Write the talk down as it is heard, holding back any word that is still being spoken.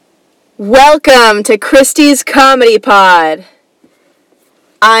Welcome to Kristy's Comedy Pod.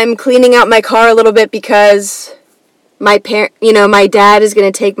 I'm cleaning out my car a little bit because my dad is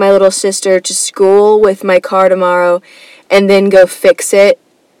going to take my little sister to school with my car tomorrow and then go fix it,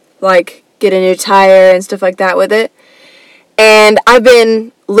 like get a new tire and stuff like that with it. And I've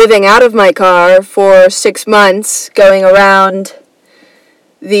been living out of my car for 6 months, going around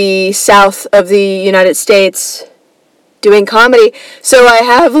the south of the United States doing comedy. So I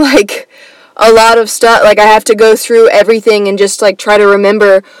have a lot of stuff, I have to go through everything and just try to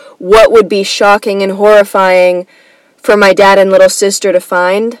remember what would be shocking and horrifying for my dad and little sister to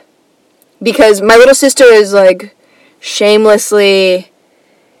find. Because my little sister is shamelessly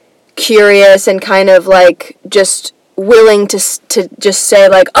curious and kind of just willing to just say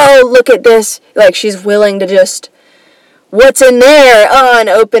oh, look at this. She's willing to just, what's in there? Oh, and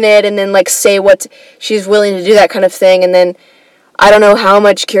open it and then say what she's willing to do, that kind of thing. And then I don't know how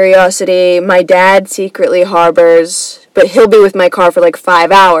much curiosity my dad secretly harbors, but he'll be with my car for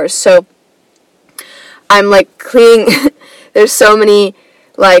 5 hours. So I'm cleaning. There's so many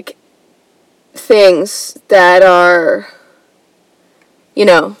things that are,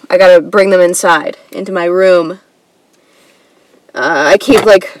 I gotta bring them inside into my room. I keep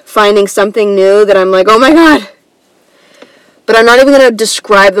finding something new that I'm oh my god. But I'm not even going to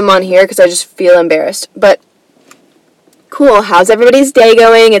describe them on here because I just feel embarrassed. But cool, how's everybody's day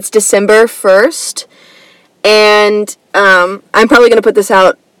going? It's December 1st. And I'm probably going to put this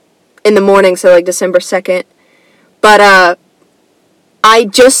out in the morning, so December 2nd. But I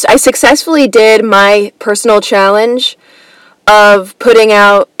successfully did my personal challenge of putting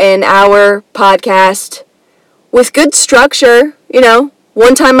out an hour podcast with good structure,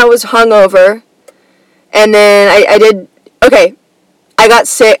 One time I was hungover, and then I did. Okay, I got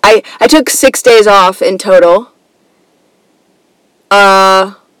sick. I took 6 days off in total.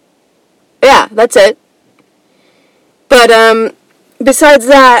 Yeah, that's it. But, besides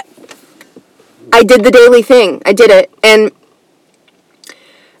that, I did the daily thing. I did it. And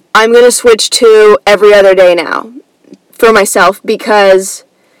I'm going to switch to every other day now for myself because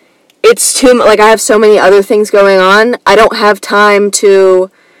it's too much. I have so many other things going on. I don't have time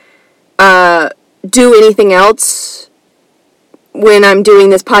to do anything else when I'm doing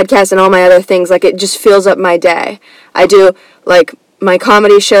this podcast and all my other things. It just fills up my day. I do, my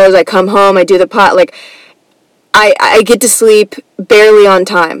comedy shows, I come home, I do the I get to sleep barely on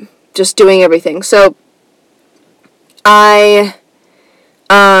time, just doing everything. So, I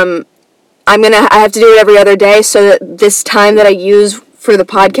have to do it every other day so that this time that I use for the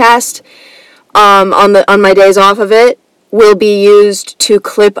podcast, on my days off of it, will be used to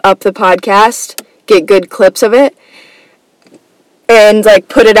clip up the podcast, get good clips of it, and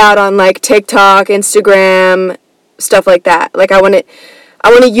put it out on TikTok, Instagram, stuff like that. I want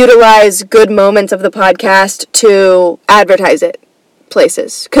to utilize good moments of the podcast to advertise it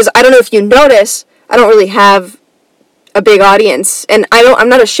places. Because I don't know if you notice, I don't really have a big audience, and I'm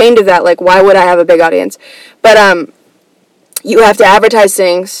not ashamed of that. Why would I have a big audience? But you have to advertise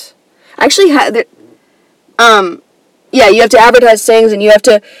things. Actually, you have to advertise things, and you have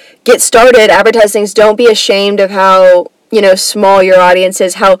to get started. Advertise things. Don't be ashamed of how small your audience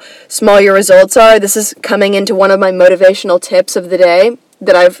is, how small your results are. This is coming into one of my motivational tips of the day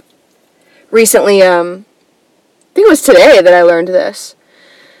that I've recently, I think it was today that I learned this,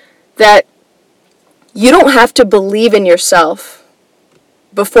 that you don't have to believe in yourself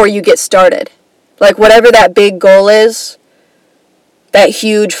before you get started. Whatever that big goal is, that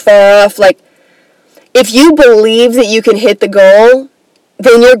huge far off, if you believe that you can hit the goal,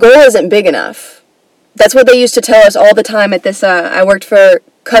 then your goal isn't big enough. That's what they used to tell us all the time at this, I worked for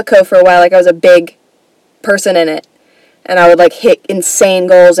Cutco for a while, I was a big person in it, and I would, hit insane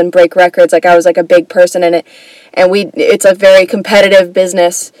goals and break records, I was, a big person in it, and it's a very competitive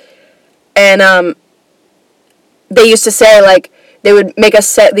business, and, they used to say, they would make us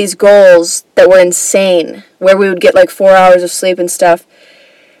set these goals that were insane, where we would get, 4 hours of sleep and stuff,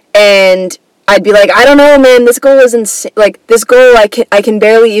 and I'd be I don't know, man, this goal is insane, this goal, I can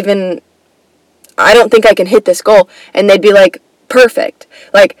barely even, I don't think I can hit this goal. And they'd be perfect.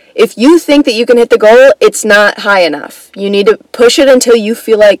 If you think that you can hit the goal, it's not high enough. You need to push it until you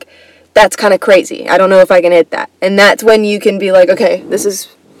feel that's kind of crazy. I don't know if I can hit that. And that's when you can be okay, let's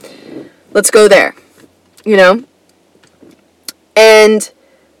go there. And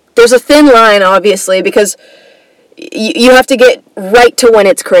there's a thin line, obviously, because you have to get right to when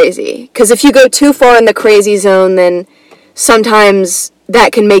it's crazy. Because if you go too far in the crazy zone, then sometimes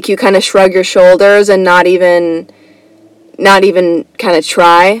that can make you kind of shrug your shoulders and not even kind of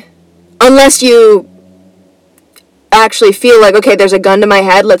try. Unless you actually feel like, okay, there's a gun to my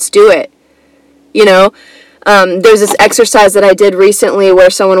head, let's do it. You know? There's this exercise that I did recently where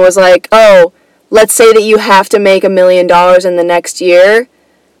someone was like, oh, let's say that you have to make $1 million in the next year.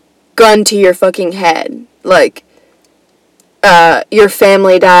 Gun to your fucking head. Like, your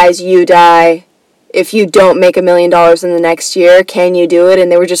family dies, you die. If you don't make $1 million in the next year, can you do it?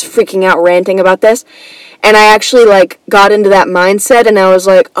 And they were just freaking out, ranting about this. And I actually, like, got into that mindset, and I was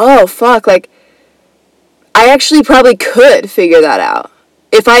like, oh, fuck, like, I actually probably could figure that out.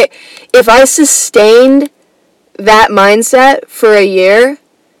 If I sustained that mindset for a year,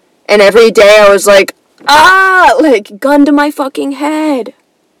 and every day I was like, like, gun to my fucking head.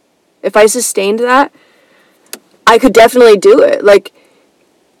 If I sustained that, I could definitely do it. Like,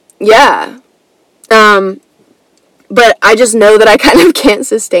 yeah. But I just know that I kind of can't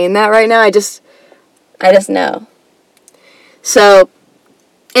sustain that right now. I just know. So,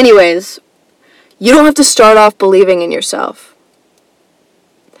 anyways, you don't have to start off believing in yourself.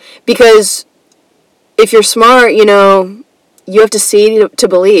 Because if you're smart, you know, you have to see to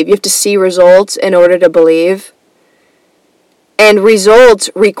believe. You have to see results in order to believe. And results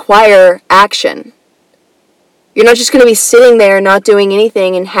require action. You're not just going to be sitting there not doing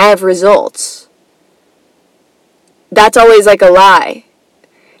anything and have results. That's always like a lie.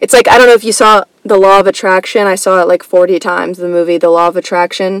 It's like, I don't know if you saw The Law of Attraction. I saw it like 40 times, the movie The Law of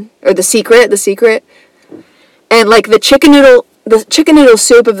Attraction. Or The Secret. And like the chicken noodle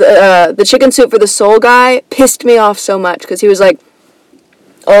soup of the chicken soup for the soul guy pissed me off so much. Because he was like,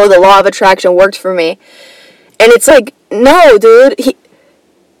 oh, the law of attraction worked for me. And it's like, no, dude.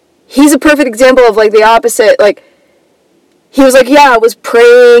 He's a perfect example of like the opposite. Like, he was like, yeah, I was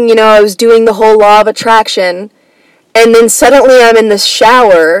praying, you know, I was doing the whole law of attraction. And then suddenly I'm in the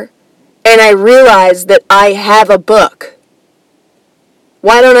shower and I realize that I have a book.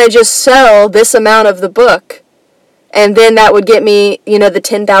 Why don't I just sell this amount of the book? And then that would get me, you know, the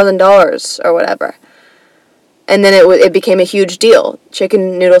 $10,000 or whatever. And then it became a huge deal.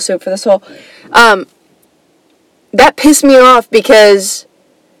 Chicken noodle soup for the soul. That pissed me off because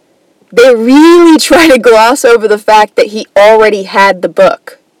they really try to gloss over the fact that he already had the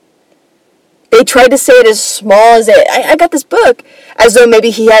book. They tried to say it as small as I got this book, as though maybe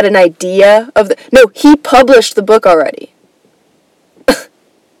he had an idea of no, he published the book already.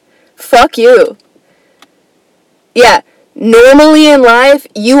 Fuck you. Yeah, normally in life,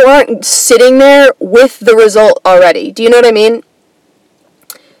 you aren't sitting there with the result already. Do you know what I mean?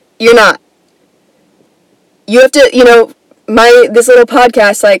 You're not. You have to, you know, this little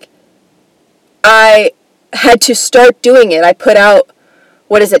podcast, like, I had to start doing it. I put out,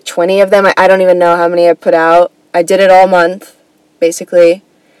 20 of them? I don't even know how many I put out. I did it all month, basically.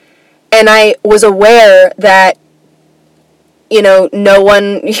 And I was aware that, you know, no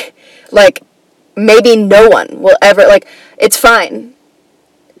one, like, maybe no one will ever, like, it's fine.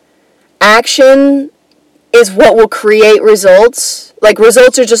 Action is what will create results. Like,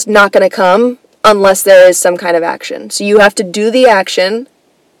 results are just not going to come unless there is some kind of action. So you have to do the action,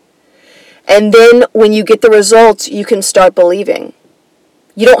 and then when you get the results, you can start believing.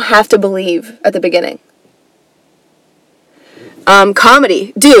 You don't have to believe at the beginning.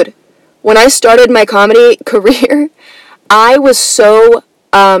 Comedy. Dude, when I started my comedy career, I was so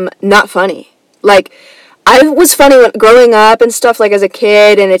not funny. Like, I was funny when growing up and stuff, like as a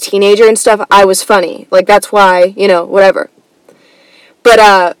kid and a teenager and stuff, I was funny. Like, that's why, you know, whatever.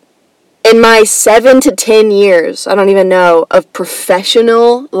 But in my 7 to 10 years, I don't even know, of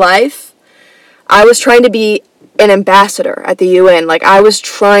professional life, I was trying to be an ambassador at the UN. Like, I was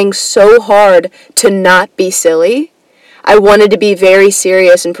trying so hard to not be silly. I wanted to be very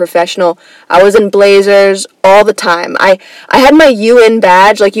serious and professional. I was in blazers all the time. I had my UN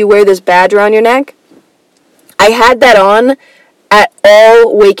badge, like you wear this badge around your neck. I had that on at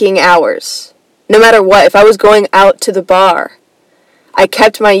all waking hours. No matter what, if I was going out to the bar, I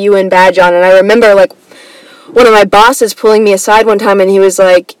kept my UN badge on. And I remember, like, one of my bosses pulling me aside one time, and he was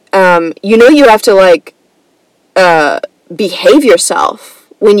like, you know, you have to, like, behave yourself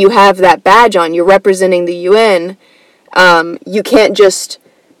when you have that badge on. You're representing the UN. You can't just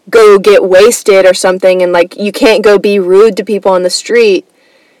go get wasted or something, and, like, you can't go be rude to people on the street,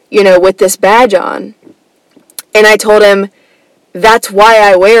 you know, with this badge on. And I told him, that's why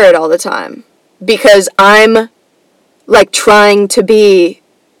I wear it all the time. Because I'm, like, trying to be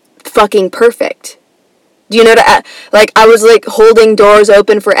fucking perfect. Do you know that? Like, I was, like, holding doors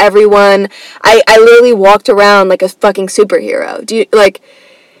open for everyone. I literally walked around like a fucking superhero.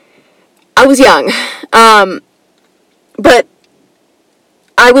 I was young. But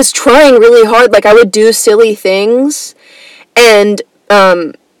I was trying really hard. Like, I would do silly things. And,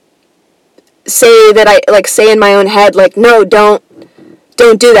 say that I, like, say in my own head, like, no, don't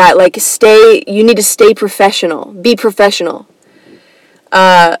do that. Like, you need to stay professional. Be professional.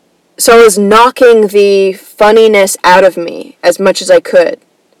 So I was knocking the funniness out of me as much as I could.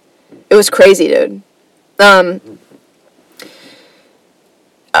 It was crazy, dude. The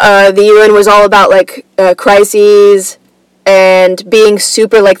UN was all about, like, crises and being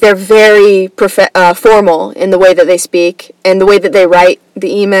super, like, they're very formal in the way that they speak and the way that they write the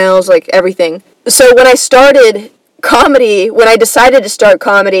emails, like, everything. So when I started comedy, when I decided to start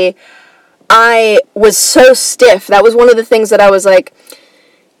comedy, I was so stiff. That was one of the things that I was, like,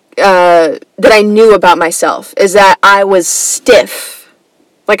 that I knew about myself, is that I was stiff.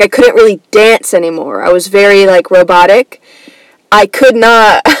 Like, I couldn't really dance anymore. I was very, like, robotic. I could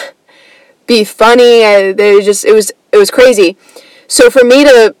not be funny. It was crazy. So for me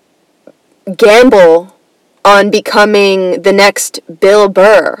to gamble on becoming the next Bill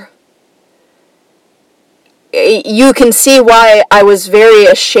Burr, you can see why I was very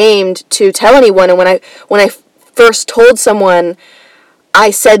ashamed to tell anyone. And when I first told someone, I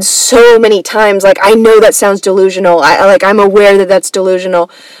said so many times, like, I know that sounds delusional. I'm aware that that's delusional.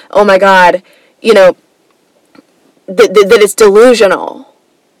 Oh my God, that it's delusional.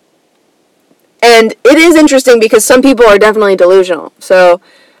 And it is interesting because some people are definitely delusional. So,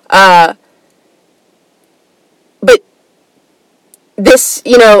 but this,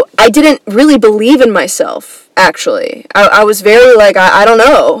 I didn't really believe in myself, actually. I was very, like, I don't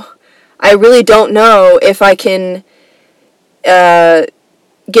know. I really don't know if I can,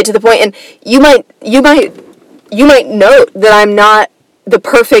 get to the point. And you might note that I'm not the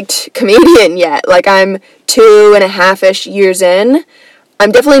perfect comedian yet. Like, I'm 2.5-ish years in.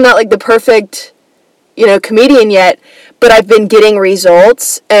 I'm definitely not, like, the perfect, comedian yet, but I've been getting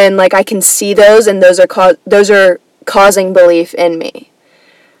results, and, like, I can see those, and those are causing belief in me.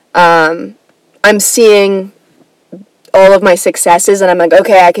 I'm seeing all of my successes, and I'm like,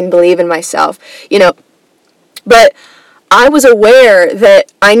 okay, I can believe in myself, but I was aware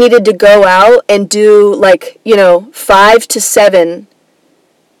that I needed to go out and do, like, 5 to 7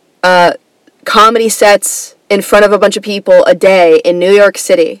 comedy sets in front of a bunch of people a day in New York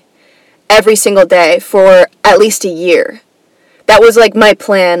City, every single day for at least a year. That was, like, my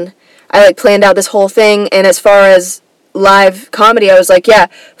plan. I, like, planned out this whole thing, and as far as live comedy, I was like, yeah,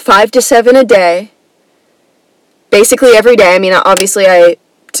 5 to 7 a day, basically every day. I mean, obviously I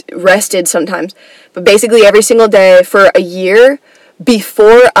rested sometimes, but basically every single day for a year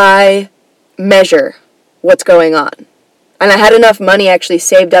before I measure what's going on. And I had enough money actually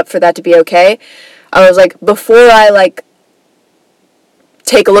saved up for that to be okay. I was like, before I, like,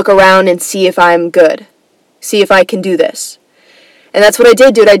 take a look around and see if I'm good, see if I can do this. And that's what I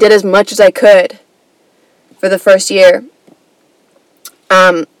did, dude. I did as much as I could for the first year.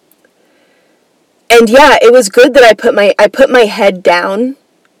 And yeah, it was good that I put my head down.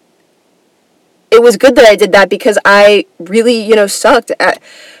 It was good that I did that because I really, sucked at...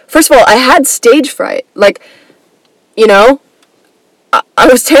 First of all, I had stage fright. Like, I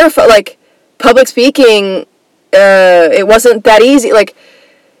was terrified. Like, public speaking, it wasn't that easy. Like,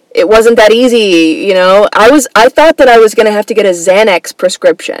 it wasn't that easy, I thought that I was going to have to get a Xanax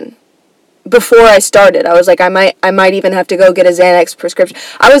prescription before I started. I was like, I might even have to go get a Xanax prescription.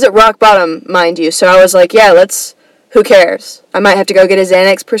 I was at rock bottom, mind you, so I was like, yeah, who cares? I might have to go get a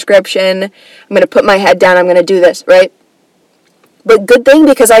Xanax prescription. I'm going to put my head down. I'm going to do this, right? But good thing,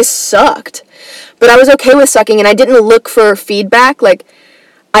 because I sucked. But I was okay with sucking, and I didn't look for feedback. Like,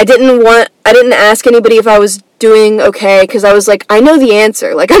 I didn't ask anybody if I was doing okay, because I was like, I know the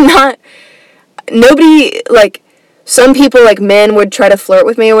answer. Like, nobody, like, some people, like, men would try to flirt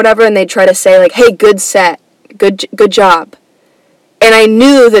with me or whatever, and they'd try to say, like, hey, good set, good job. And I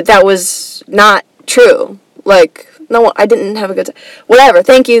knew that was not true. Like, no, I didn't have a good set. Whatever,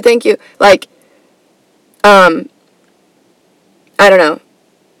 thank you. Like, I don't know.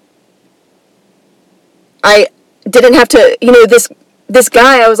 I didn't have to, this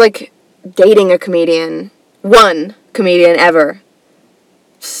guy, I was, like, dating a comedian. One comedian ever.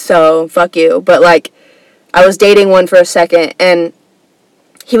 So, fuck you. But, like, I was dating one for a second, and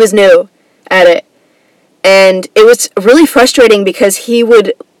he was new at it. And it was really frustrating because he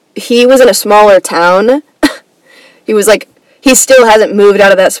was in a smaller town. He was, like, he still hasn't moved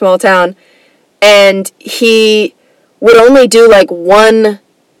out of that small town. And he would only do, like, one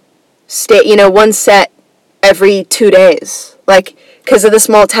set every 2 days. Like, because of the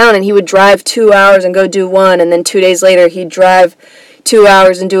small town, and he would drive 2 hours and go do one, and then 2 days later he'd drive 2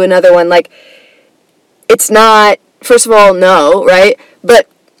 hours and do another one. Like, it's not, first of all, no, right? But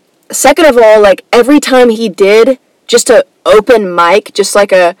second of all, like, every time he did just a open mic, just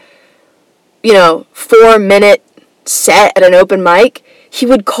like a 4-minute set at an open mic, he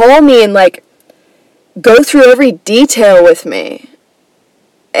would call me and, like, go through every detail with me.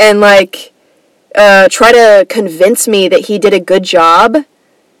 And, like, try to convince me that he did a good job.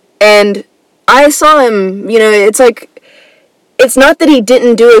 And I saw him, it's like, it's not that he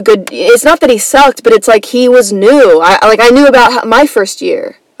didn't do it's not that he sucked, but it's like he was new. I knew about my first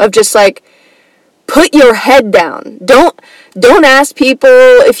year of just, like, put your head down. Don't ask people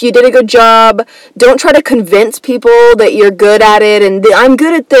if you did a good job. Don't try to convince people that you're good at it and I'm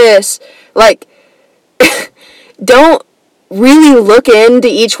good at this. Like, don't really look into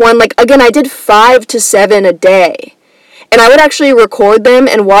each one. Like, again, I did 5 to 7 a day. And I would actually record them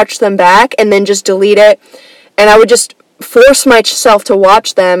and watch them back and then just delete it. And I would just force myself to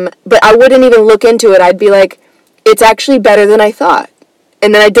watch them, but I wouldn't even look into it. I'd be like, it's actually better than I thought.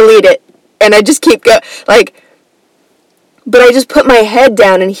 And then I delete it. And I just keep but I just put my head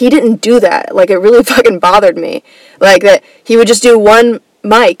down, and he didn't do that. Like, it really fucking bothered me. Like, that he would just do one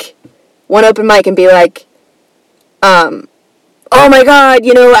open mic, and be like, oh my god,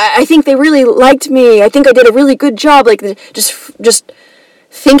 I think they really liked me. I think I did a really good job. Like, just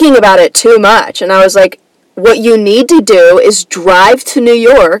thinking about it too much. And I was like, what you need to do is drive to New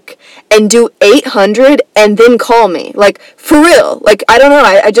York and do 800 and then call me. Like, for real. Like, I don't know.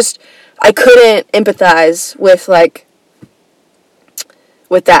 I couldn't empathize with, like,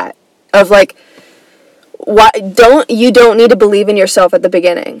 with that. Of, like, you don't need to believe in yourself at the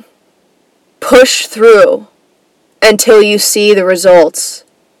beginning. Push through until you see the results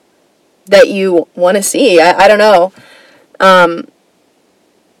that you want to see. I don't know.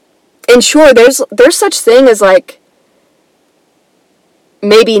 And sure, there's such thing as, like,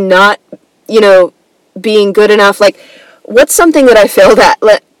 maybe not, being good enough. Like, what's something that I failed at?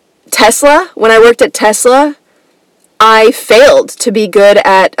 Tesla, when I worked at Tesla, I failed to be good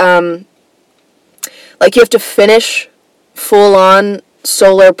at, like, you have to finish full-on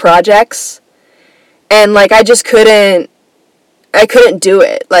solar projects. And, like, I couldn't do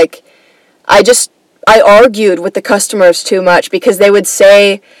it. Like, I argued with the customers too much because they would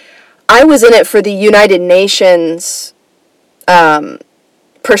say, I was in it for the United Nations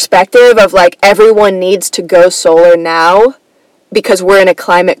perspective of, like, everyone needs to go solar now because we're in a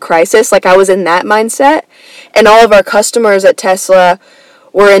climate crisis. Like, I was in that mindset. And all of our customers at Tesla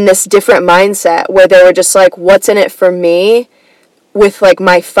were in this different mindset where they were just like, what's in it for me with, like,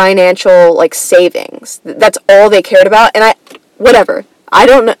 my financial, like, savings. That's all they cared about. And whatever. I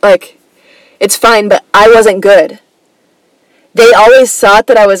don't know, like, it's fine, but I wasn't good. They always thought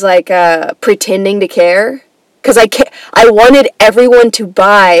that I was, like, pretending to care, because I wanted everyone to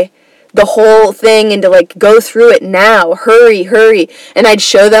buy the whole thing and to, like, go through it now, hurry, and I'd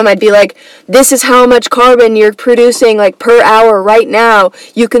show them, I'd be like, this is how much carbon you're producing, like, per hour right now,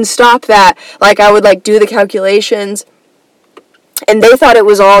 you can stop that. Like, I would, like, do the calculations, and they thought it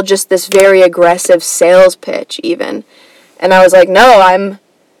was all just this very aggressive sales pitch, even, and I was like, no, I'm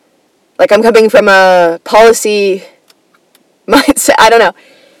coming from a policy mindset. I don't know.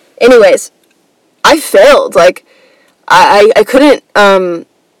 Anyways, I failed. Like, I couldn't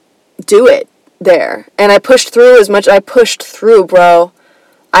do it there. And I pushed through as much. I pushed through, bro.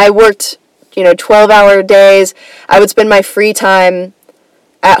 I worked, 12-hour days. I would spend my free time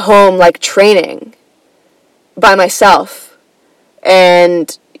at home, like, training by myself.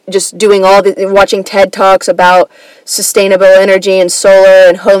 And just doing watching TED Talks about sustainable energy and solar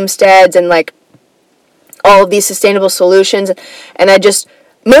and homesteads and, like, all of these sustainable solutions. And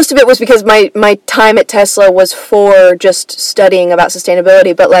most of it was because my time at Tesla was for just studying about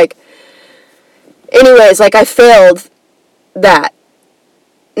sustainability. But, like, anyways, like, I failed that.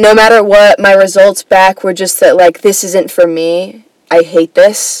 No matter what, my results back were just that, like, this isn't for me. I hate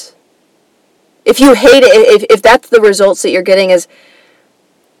this. If you hate it, if that's the results that you're getting is,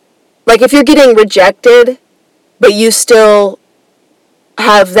 like, if you're getting rejected, but you still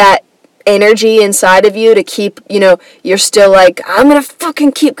have that energy inside of you to keep, you're still like, I'm gonna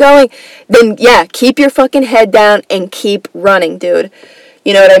fucking keep going, then yeah, keep your fucking head down and keep running, dude.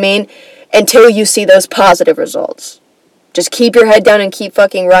 You know what I mean? Until you see those positive results. Just keep your head down and keep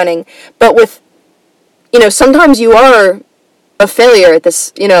fucking running. But with, sometimes you are a failure at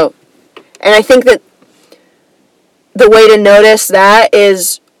this, and I think that the way to notice that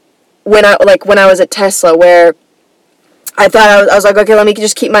is when I was at Tesla, where I thought I was like, okay, let me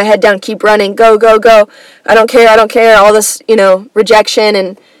just keep my head down, keep running, go. I don't care, all this, rejection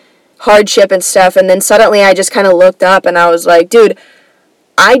and hardship and stuff. And then suddenly I just kind of looked up and I was like, dude,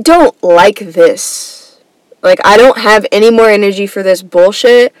 I don't like this. Like, I don't have any more energy for this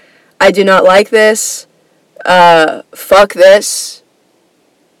bullshit. I do not like this. Fuck this.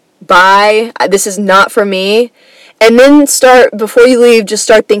 bye, this is not for me. And then before you leave, just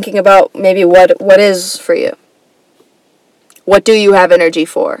start thinking about maybe what is for you. What do you have energy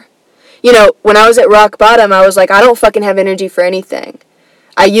for? You know, when I was at rock bottom, I was like, I don't fucking have energy for anything.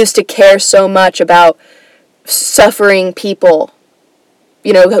 I used to care so much about suffering people,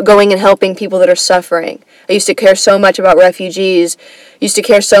 you know, going and helping people that are suffering. I used to care so much about refugees, used to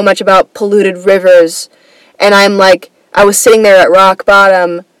care so much about polluted rivers, and I'm like, I was sitting there at rock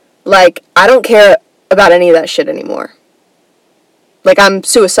bottom, like, I don't care about any of that shit anymore. Like, I'm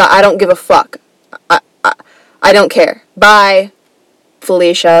suicide, I don't give a fuck. I don't care. Bye,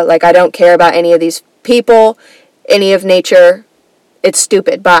 Felicia. Like, I don't care about any of these people, any of nature. It's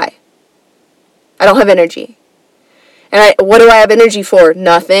stupid. Bye. I don't have energy. And what do I have energy for?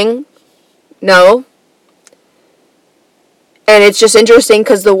 Nothing. No. And it's just interesting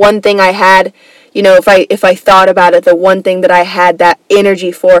because the one thing I had, you know, if I thought about it, the one thing that I had that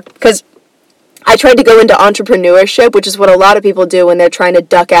energy for, because I tried to go into entrepreneurship, which is what a lot of people do when they're trying to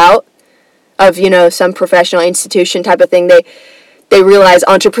duck out of, you know, some professional institution type of thing. They realize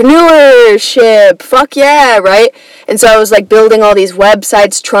entrepreneurship, fuck yeah, right? And so I was like building all these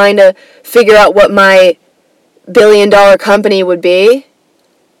websites trying to figure out what my $1 billion company would be.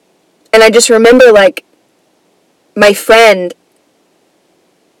 And I just remember, like, my friend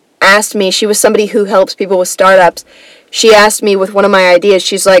asked me, she was somebody who helps people with startups. She asked me with one of my ideas,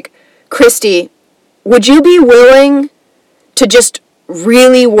 she's like, Kristy, would you be willing to just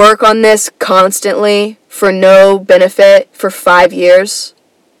really work on this constantly for no benefit for 5 years?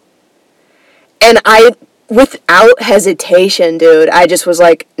 And I, without hesitation, dude, I just was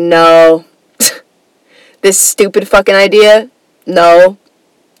like, no. This stupid fucking idea? No.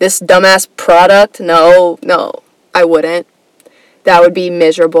 This dumbass product? No, I wouldn't. That would be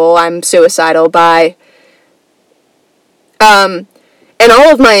miserable. I'm suicidal. Bye. And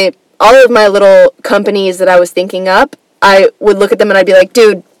all of my little companies that I was thinking up, I would look at them and I'd be like,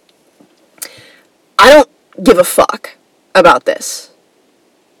 dude, I don't give a fuck about this.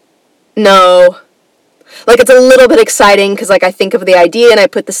 No. Like, it's a little bit exciting because, like, I think of the idea and I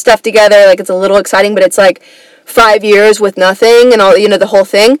put the stuff together. Like, it's a little exciting, but it's like 5 years with nothing and all, you know, the whole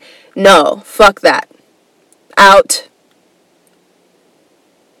thing. No. Fuck that. Out.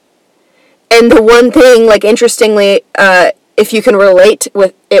 And the one thing, like, interestingly, if you can relate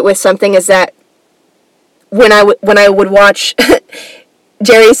with it with something, is that when I would watch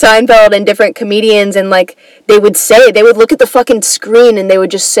Jerry Seinfeld and different comedians, and, like, they would look at the fucking screen and they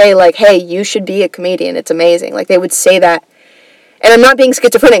would just say, like, hey, you should be a comedian, it's amazing. Like, they would say that. And I'm not being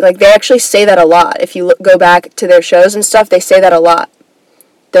schizophrenic, like, they actually say that a lot. If you go back to their shows and stuff, they say that a lot.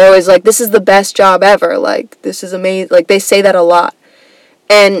 They're always like, this is the best job ever, like, this is amazing. Like, they say that a lot.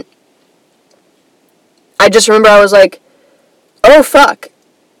 And I just remember I was like, oh, fuck.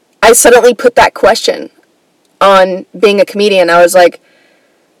 I suddenly put that question on being a comedian. I was like,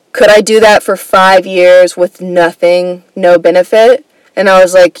 could I do that for 5 years with nothing, no benefit? And I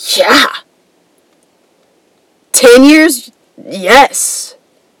was like, yeah. 10 years? Yes.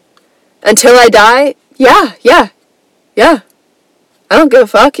 Until I die? Yeah. I don't give a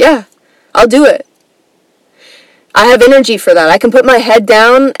fuck, yeah. I'll do it. I have energy for that. I can put my head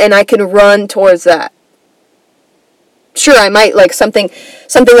down and I can run towards that. Sure, I might, like, something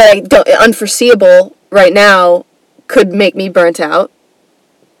that I don't, unforeseeable right now could make me burnt out.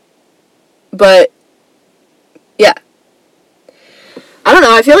 But, yeah. I don't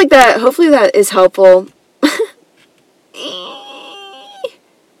know, I feel like that, hopefully that is helpful.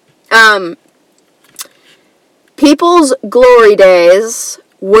 People's glory days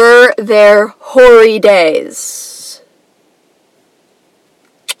were their hoary days.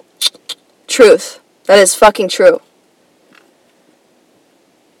 Truth. That is fucking true.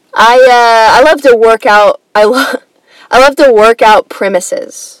 I love to work out. I love to work out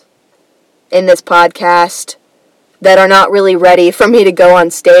premises in this podcast that are not really ready for me to go on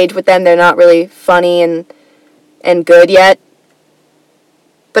stage with them. They're not really funny and good yet.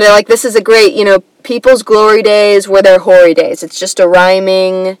 But this is a great, people's glory days were their hoary days. It's just a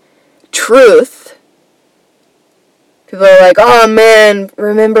rhyming truth. People are like, oh man,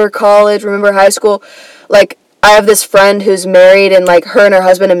 remember college, remember high school? Like, I have this friend who's married, and her and her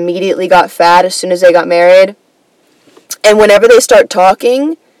husband immediately got fat as soon as they got married. And whenever they start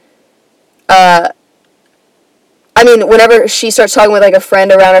talking, whenever she starts talking with a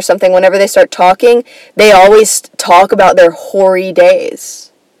friend around or something, whenever they start talking, they always talk about their hoary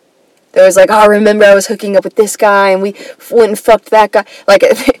days. They're always like, oh, remember I was hooking up with this guy, and we went and fucked that guy.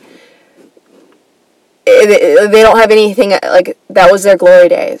 They don't have anything, that was their glory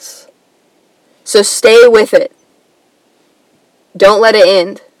days. So stay with it. Don't let it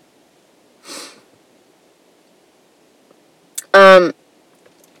end. When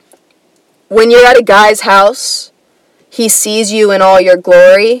you're at a guy's house, he sees you in all your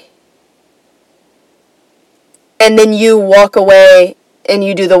glory, and then you walk away and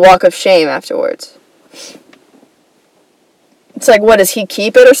you do the walk of shame afterwards. It's like, what, does he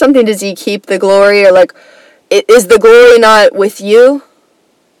keep it or something? Does he keep the glory? Or like, is the glory not with you?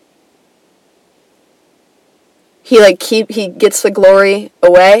 He gets the glory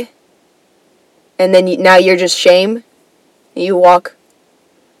away, and then now you're just shame. You walk.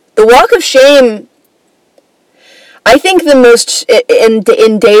 The walk of shame, I think the most, in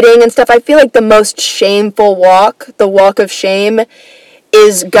dating and stuff, I feel like the most shameful walk, the walk of shame,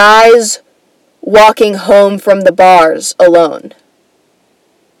 is guys walking home from the bars alone.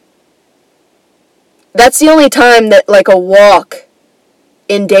 That's the only time that, like, a walk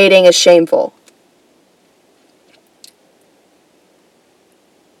in dating is shameful.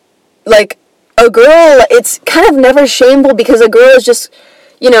 Like, a girl, it's kind of never shameful because a girl is just,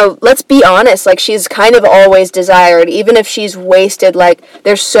 let's be honest, like, she's kind of always desired, even if she's wasted, like,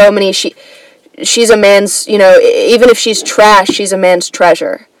 there's so many, she's a man's, even if she's trash, she's a man's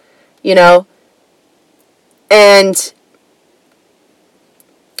treasure, and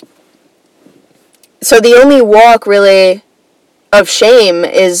so the only walk, really, of shame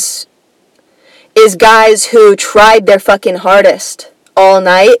is guys who tried their fucking hardest all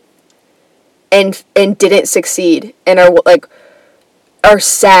night and didn't succeed, and are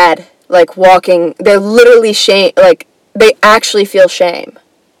sad, like, walking, they're literally shame, like, they actually feel shame,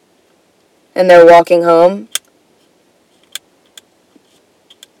 and they're walking home.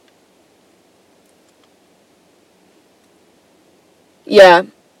 Yeah.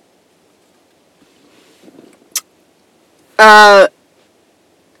 I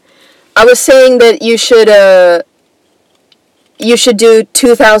was saying that you should do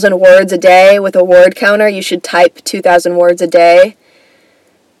 2,000 words a day with a word counter. You should type 2,000 words a day.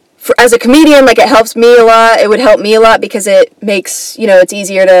 As a comedian, like, it helps me a lot. It would help me a lot because it makes, it's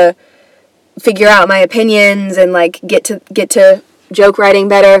easier to figure out my opinions and, like, get to joke writing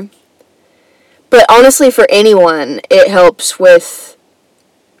better. But honestly, for anyone, it helps with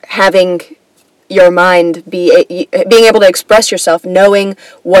having your mind being able to express yourself, knowing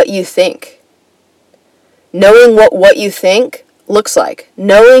what you think. Knowing what you think looks like.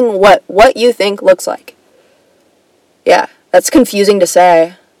 Knowing what you think looks like. Yeah, that's confusing to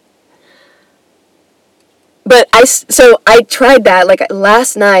say. But I tried that. Like,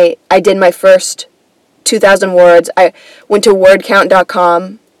 last night, I did my first 2,000 words. I went to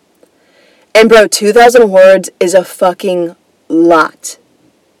wordcount.com. And bro, 2,000 words is a fucking lot.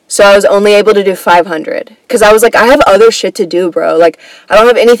 So I was only able to do 500. Because I was like, I have other shit to do, bro. Like, I don't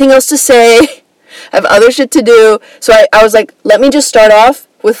have anything else to say. I have other shit to do. So I was like, let me just start off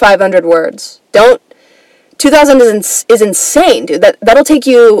with 500 words. 2,000 is insane, dude. That'll take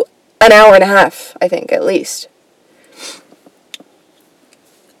you an hour and a half, I think, at least.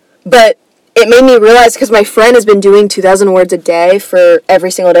 But it made me realize, because my friend has been doing 2,000 words a day for every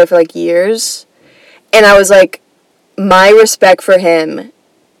single day for, like, years. And I was like, my respect for him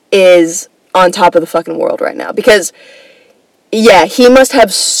is on top of the fucking world right now. Because, yeah, he must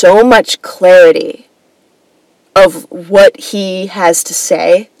have so much clarity of what he has to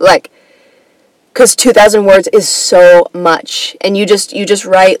say. Like, because 2,000 words is so much. And you just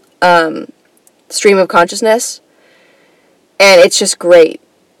write stream of consciousness. And it's just great.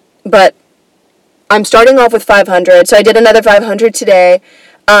 But I'm starting off with 500. So I did another 500 today.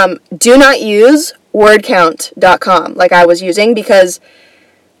 Do not use wordcount.com like I was using, because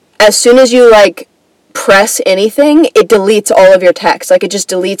as soon as you, like, press anything, it deletes all of your text. Like, it just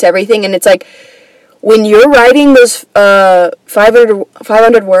deletes everything. And it's like, when you're writing those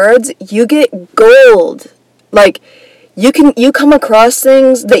 500 words, you get gold. Like, you come across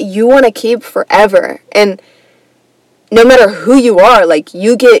things that you want to keep forever. And no matter who you are, like,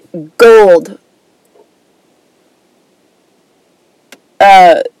 you get gold.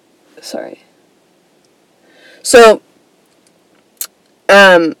 Sorry. So,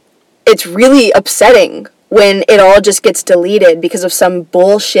 it's really upsetting when it all just gets deleted because of some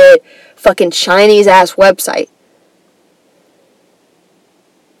bullshit fucking Chinese ass website.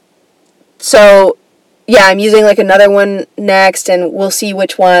 So, yeah, I'm using, like, another one next, and we'll see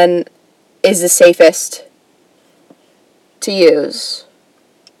which one is the safest to use.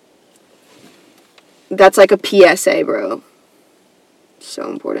 That's like a PSA, bro. So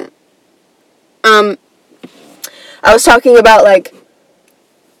important. I was talking about, like,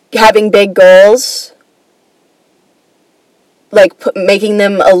 having big goals, like, making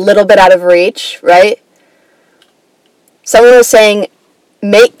them a little bit out of reach, right? Someone was saying,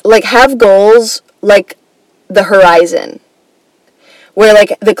 have goals like the horizon. where,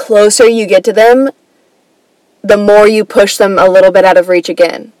 like, the closer you get to them, the more you push them a little bit out of reach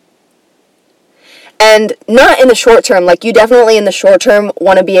again. And not in the short term. Like, you definitely in the short term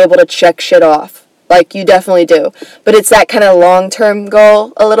want to be able to check shit off. Like, you definitely do. But it's that kind of long-term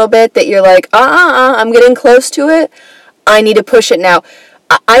goal a little bit that you're like, I'm getting close to it. I need to push it now.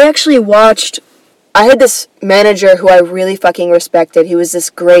 I actually watched, I had this manager who I really fucking respected. He was this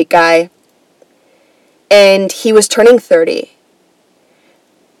great guy. And he was turning 30.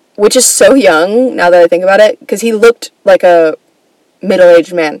 Which is so young, now that I think about it. Because he looked like a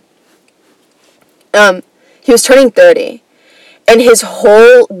middle-aged man. He was turning 30. And his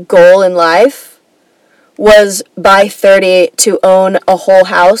whole goal in life was by 30 to own a whole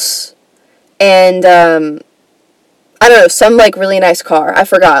house. And, I don't know, some, like, really nice car. I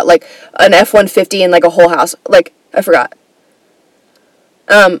forgot. Like, an F-150 and, like, a whole house. Like, I forgot.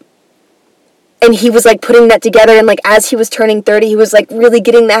 And he was, like, putting that together, and, like, as he was turning 30, he was, like, really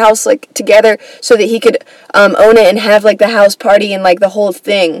getting the house, like, together so that he could, own it and have, like, the house party and, like, the whole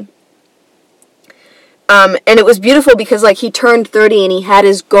thing. And it was beautiful because, like, he turned 30 and he had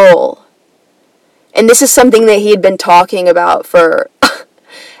his goal. And this is something that he had been talking about for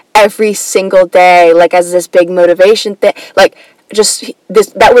every single day, like, as this big motivation thing. Like, just,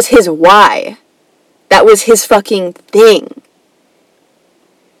 that was his why. That was his fucking thing.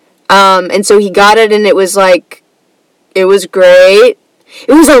 And so he got it, and it was, like, it was great.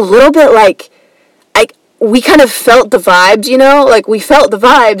 It was a little bit, like, we kind of felt the vibes, you know? Like, we felt the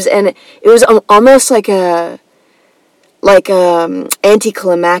vibes, and it was almost like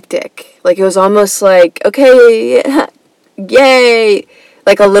anticlimactic. Like, it was almost like, okay, yay.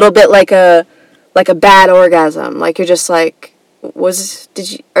 Like, a little bit like a bad orgasm. Like, you're just like,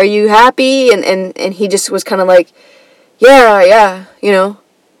 are you happy? And he just was kind of like, yeah, you know?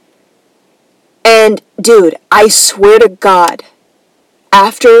 And, dude, I swear to God,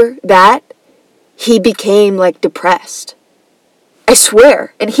 after that, he became, like, depressed. I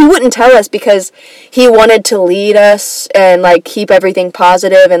swear. And he wouldn't tell us because he wanted to lead us and, like, keep everything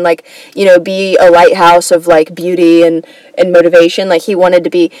positive and, like, you know, be a lighthouse of, like, beauty and motivation. Like, he wanted to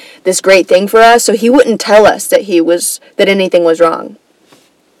be this great thing for us, so he wouldn't tell us that that anything was wrong.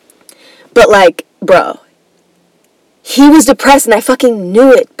 But, like, bro, he was depressed, and I fucking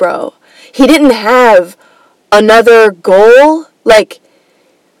knew it, bro. He didn't have another goal, like,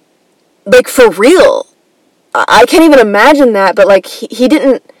 for real. I can't even imagine that, but, like, he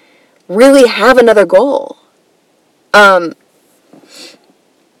didn't really have another goal. I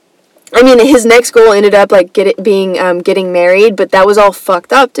mean, his next goal ended up, like, getting married, but that was all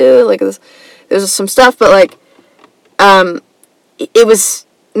fucked up, dude. Like, there was some stuff, but, like, it was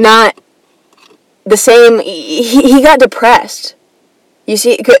not the same. He got depressed. You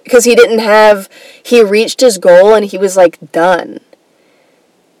see, because he reached his goal and he was, like, done.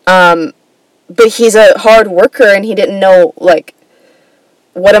 But he's a hard worker and he didn't know, like,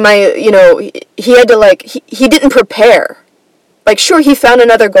 what am I, you know, he had to, like, he didn't prepare. Like, sure, he found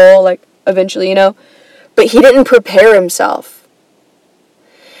another goal, like, eventually, you know, but he didn't prepare himself.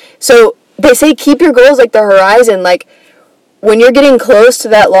 So, they say keep your goals, like, the horizon. Like, when you're getting close to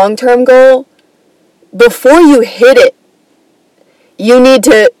that long-term goal, before you hit it, you need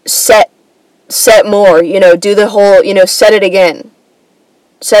to set more, you know, do the whole, you know, set it again.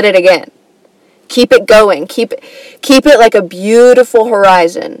 Keep it going. Keep it like a beautiful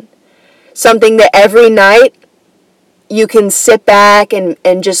horizon. Something that every night you can sit back and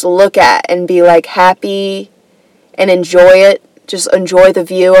just look at and be, like, happy and enjoy it. Just enjoy the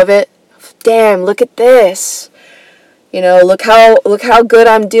view of it. Damn, look at this. You know, look how good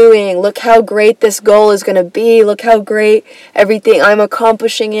I'm doing. Look how great this goal is going to be. Look how great everything, I'm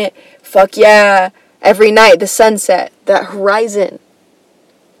accomplishing it. Fuck yeah. Every night, the sunset, that horizon.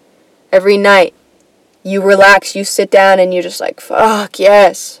 Every night, you relax, you sit down, and you're just like, fuck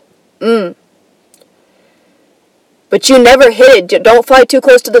yes. But you never hit it. Don't fly too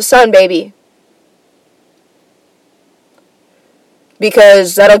close to the sun, baby.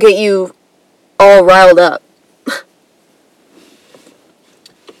 Because that'll get you all riled up.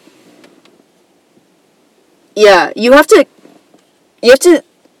 Yeah, you have to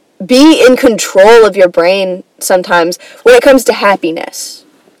be in control of your brain sometimes when it comes to happiness.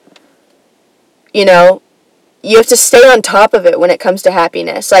 You know, you have to stay on top of it when it comes to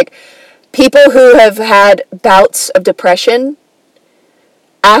happiness. Like, people who have had bouts of depression,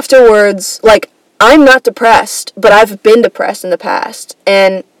 afterwards, like, I'm not depressed, but I've been depressed in the past.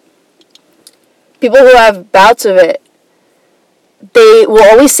 And people who have bouts of it, they will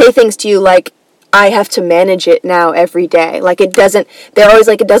always say things to you like, I have to manage it now every day. Like, they're always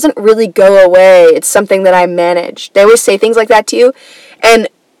like, it doesn't really go away. It's something that I manage. They always say things like that to you. And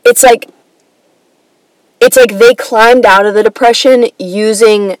it's like they climbed out of the depression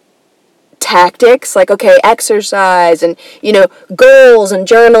using tactics, like, okay, exercise and, goals and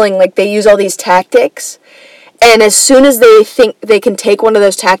journaling. Like, they use all these tactics. And as soon as they think they can take one of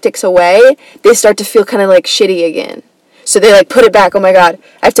those tactics away, they start to feel kind of like shitty again. So they like put it back. Oh my God,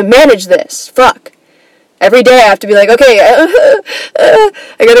 I have to manage this. Fuck. Every day I have to be like, okay, I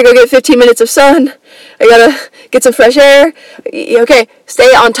gotta go get 15 minutes of sun. I gotta get some fresh air. Okay,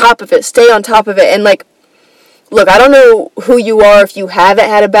 stay on top of it. Stay on top of it. And like, look, I don't know who you are if you haven't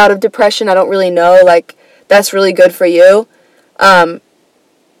had a bout of depression. I don't really know. Like, that's really good for you.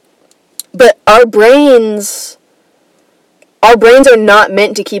 But our brains are not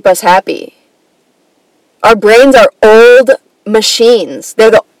meant to keep us happy. Our brains are old machines.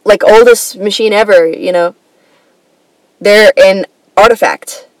 They're the oldest machine ever, They're an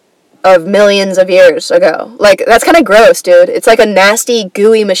artifact of millions of years ago. Like, that's kind of gross, dude. It's like a nasty,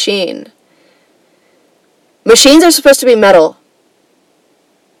 gooey machine. Machines are supposed to be metal.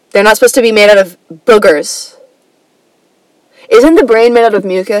 They're not supposed to be made out of boogers. Isn't the brain made out of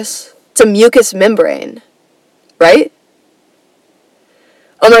mucus? It's a mucus membrane, right?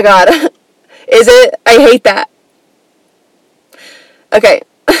 Oh my God. Is it? I hate that. Okay.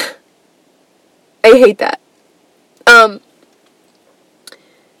 I hate that.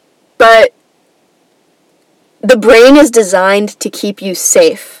 But the brain is designed to keep you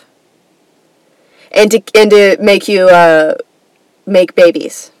safe. And to make you make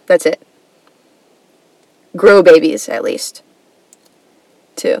babies. That's it. Grow babies, at least.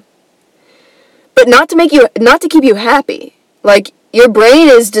 Too. But not to keep you happy. Like, your brain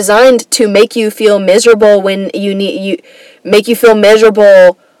is designed to make you feel miserable when make you feel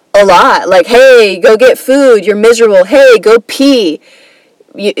miserable a lot. Like, hey, go get food, you're miserable. Hey, go pee.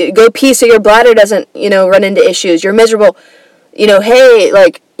 Go pee so your bladder doesn't, run into issues. You're miserable. Hey,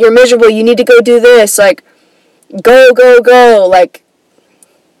 like, you're miserable, you need to go do this. Like, go. Like,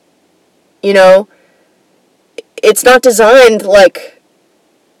 it's not designed, like,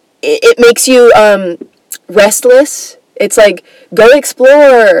 it makes you restless. It's like, go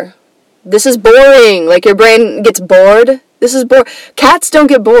explore. This is boring. Like, your brain gets bored. This is boring. Cats don't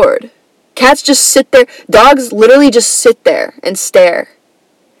get bored. Cats just sit there. Dogs literally just sit there and stare.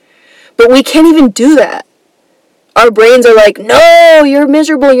 But we can't even do that. Our brains are like, no, you're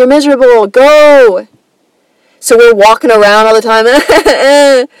miserable, go. So we're walking around all the time.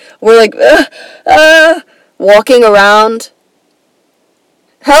 We're like, walking around.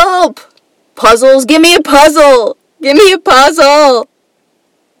 Help! Puzzles? Give me a puzzle!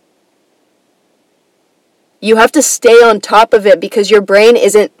 You have to stay on top of it because your brain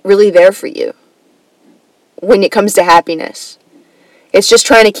isn't really there for you when it comes to happiness. It's just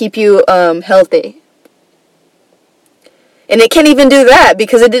trying to keep you healthy. And it can't even do that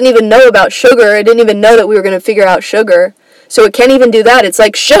because it didn't even know about sugar. It didn't even know that we were going to figure out sugar. So it can't even do that. It's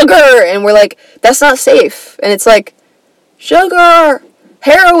like, sugar! And we're like, that's not safe. And it's like, sugar!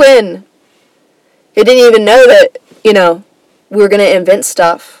 Heroin! It didn't even know that, we were going to invent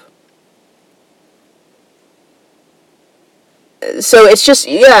stuff. So it's just,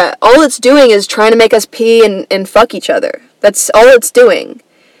 all it's doing is trying to make us pee and fuck each other. That's all it's doing.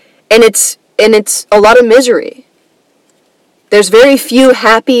 And it's a lot of misery. There's very few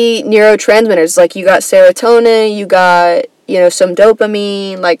happy neurotransmitters. Like, you got serotonin, you got, some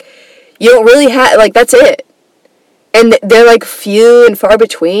dopamine. Like, you don't really have, like, that's it. And they're, like, few and far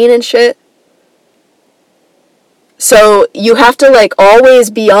between and shit. So you have to, like,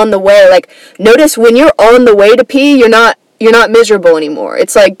 always be on the way. Like, notice when you're on the way to pee, you're not miserable anymore.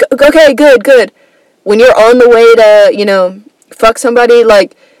 It's like, okay, good. When you're on the way to, fuck somebody,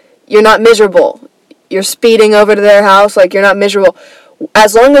 like, you're not miserable. You're speeding over to their house, like, you're not miserable.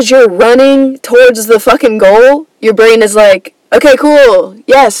 As long as you're running towards the fucking goal, your brain is like, okay, cool,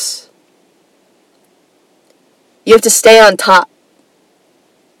 yes. You have to stay on top.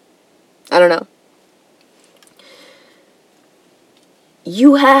 I don't know.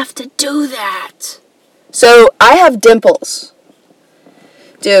 You have to do that. So, I have dimples.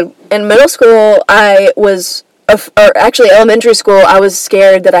 Dude, in middle school, elementary school, I was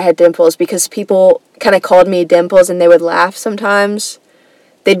scared that I had dimples because people kind of called me dimples and they would laugh sometimes.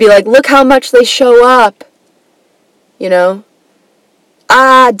 They'd be like, look how much they show up.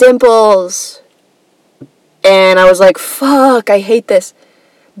 Dimples. And I was like, fuck, I hate this.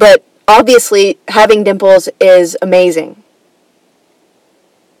 But obviously, having dimples is amazing.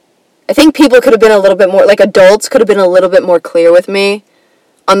 I think people could have been a little bit more, like, adults could have been a little bit more clear with me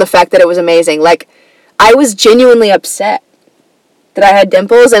on the fact that it was amazing. Like, I was genuinely upset that I had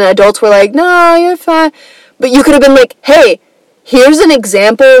dimples, and adults were like, no, you're fine. But you could have been like, hey, here's an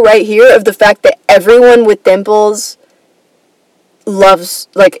example right here of the fact that everyone with dimples loves,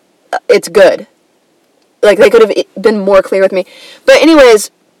 like, it's good. Like, they could have been more clear with me. But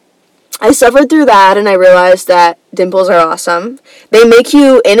anyways, I suffered through that, and I realized that dimples are awesome. They make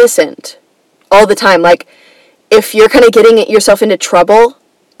you innocent all the time. Like, if you're kind of getting yourself into trouble,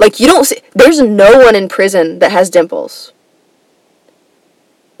 like, you don't see, there's no one in prison that has dimples.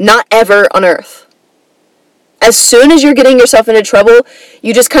 Not ever on earth. As soon as you're getting yourself into trouble,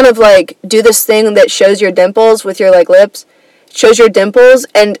 you just kind of, like, do this thing that shows your dimples with your, like, lips. It shows your dimples,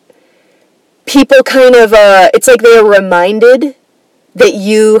 and people kind of, it's like they are reminded that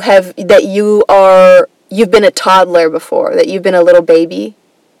you've been a toddler before, that you've been a little baby.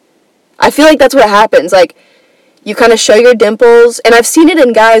 I feel like that's what happens. Like, you kind of show your dimples, and I've seen it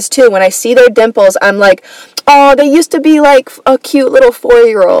in guys, too. When I see their dimples, I'm like, oh, they used to be, like, a cute little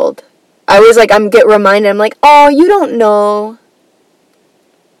 4-year-old. I always, like, get reminded, I'm like, oh, you don't know.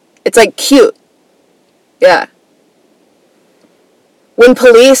 It's, like, cute. Yeah. When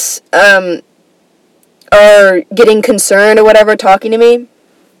police, are getting concerned or whatever, talking to me,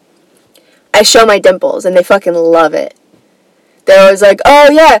 I show my dimples, and they fucking love it. They're always like, oh,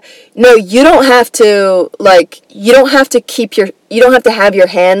 yeah, no, you don't have to, like, you don't have to have your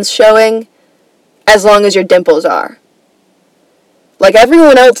hands showing as long as your dimples are. Like,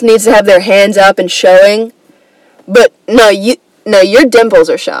 everyone else needs to have their hands up and showing, but no, your dimples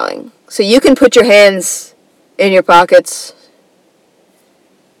are showing. So you can put your hands in your pockets.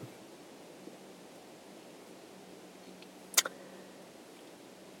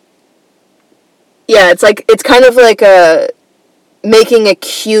 Yeah, it's kind of like making a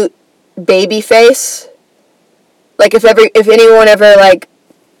cute baby face. Like, if anyone ever, like,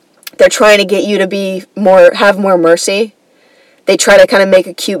 they're trying to get you to have more mercy, they try to kind of make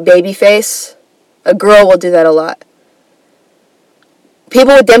a cute baby face. A girl will do that a lot.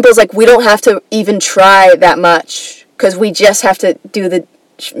 People with dimples, like, we don't have to even try that much, because we just have to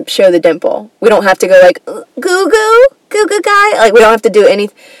show the dimple. We don't have to go like, goo goo guy. Like, we don't have to do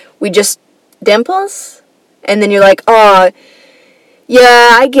anything. We just dimples, and then you're like, oh,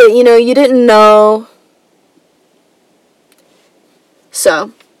 yeah, I get, you didn't know.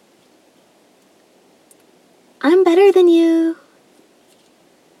 So, I'm better than you.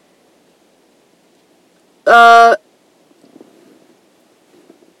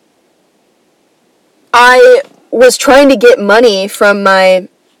 I was trying to get money from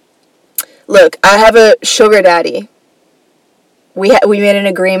look, I have a sugar daddy. We made an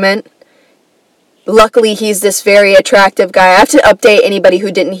agreement. Luckily, he's this very attractive guy. I have to update anybody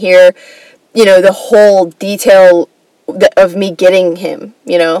who didn't hear, the whole detail of me getting him,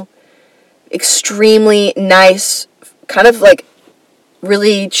 Extremely nice, kind of, like,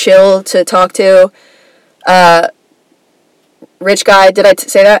 really chill to talk to. Rich guy, did I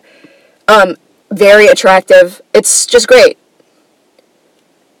say that? Very attractive. It's just great.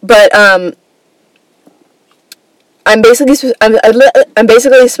 But, I'm basically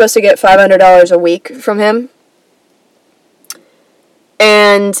supposed to get $500 a week from him.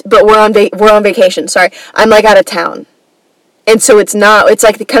 But we're on vacation. Sorry, I'm, like, out of town, and so it's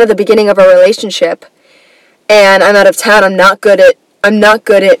like kind of the beginning of our relationship, and I'm out of town. I'm not good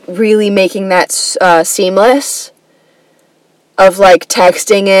at really making that seamless. Of, like,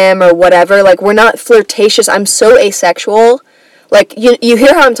 texting him or whatever. Like, we're not flirtatious. I'm so asexual. Like, you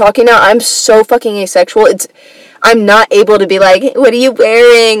hear how I'm talking now? I'm so fucking asexual. I'm not able to be like, what are you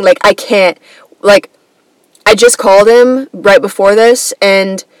wearing? Like, I can't. Like, I just called him right before this,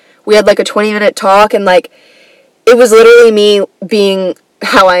 and we had, like, a 20-minute talk, and, like, it was literally me being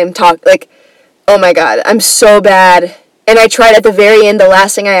how I am talking. Like, oh my God, I'm so bad. And I tried at the very end, the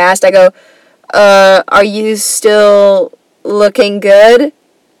last thing I asked, I go, are you still looking good?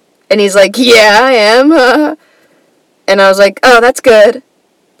 And he's like, yeah, I am. And I was like, oh, that's good.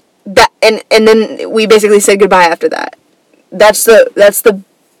 And then we basically said goodbye after that. That's the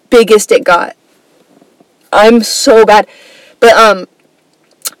biggest it got. I'm so bad. But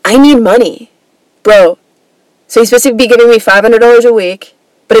I need money, bro. So he's supposed to be giving me $500 a week,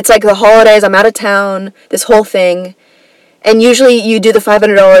 but it's like the holidays, I'm out of town, this whole thing. And usually you do the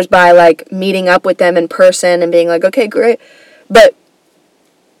 $500 by, like, meeting up with them in person and being like, okay, great. But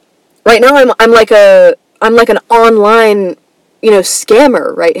right now I'm like an online,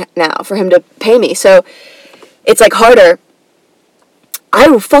 scammer right now for him to pay me. So it's, like, harder.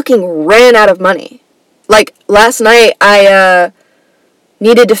 I fucking ran out of money. Like, last night I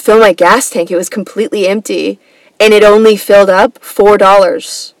needed to fill my gas tank. It was completely empty. and it only filled up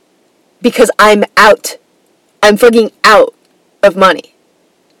 $4 because I'm out. I'm fucking out of money.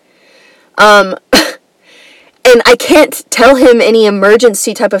 And I can't tell him any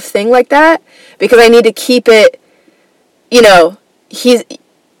emergency type of thing like that because I need to keep it, you know,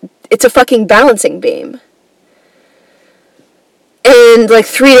 it's a fucking balancing beam. And like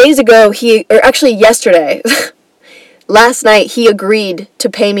 3 days ago, or actually yesterday, last night, he agreed to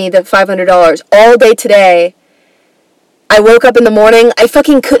pay me the $500 all day today. I woke up in the morning. I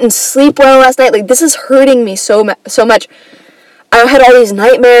fucking couldn't sleep well last night. Like, this is hurting me so much. I had all these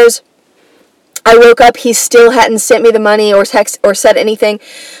nightmares. I woke up. He still hadn't sent me the money or text or said anything.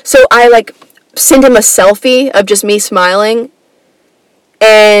 So I, like, sent him a selfie of just me smiling.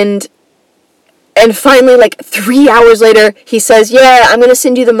 And finally, like, 3 hours later, he says, yeah, I'm going to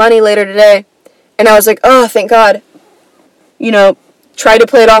send you the money later today. And I was like, oh, thank God. You know, tried to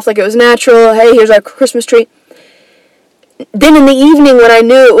play it off like it was natural. Hey, here's our Christmas tree. Then in the evening when I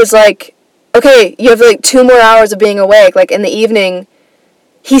knew it was like, okay, you have like 2 more hours of being awake, like in the evening,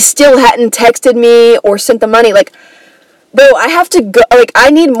 he still hadn't texted me or sent the money. Like, bro, I have to go, like, I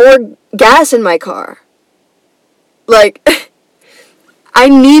need more gas in my car. Like, I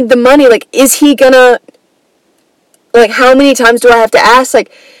need the money. Like, is he gonna, like, how many times do I have to ask?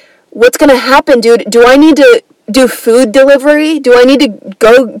 Like, what's gonna happen, dude? Do I need to do food delivery? Do I need to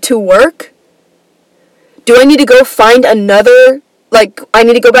go to work? Do I need to go find another, like, I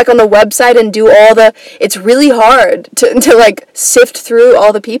need to go back on the website and do all the, it's really hard to like, sift through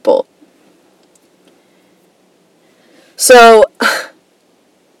all the people. So,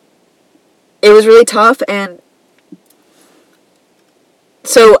 it was really tough, and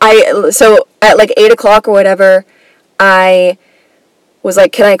so at like 8 o'clock or whatever, I was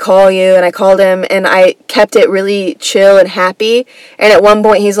like, can I call you? And I called him, and I kept it really chill and happy, and at one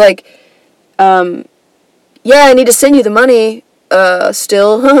point he's like, yeah, I need to send you the money,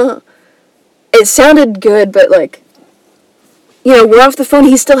 still. It sounded good, but, like, you know, we're off the phone,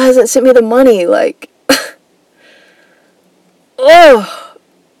 he still hasn't sent me the money, like, oh,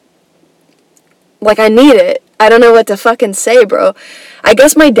 like, I need it. I don't know what to fucking say, bro. I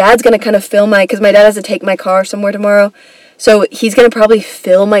guess my dad's gonna kind of fill because my dad has to take my car somewhere tomorrow, so he's gonna probably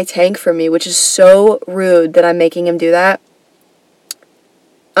fill my tank for me, which is so rude that I'm making him do that.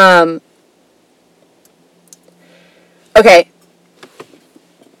 Okay,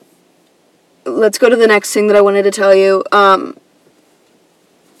 let's go to the next thing that I wanted to tell you. I'm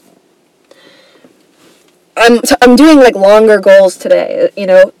doing, like, longer goals today, you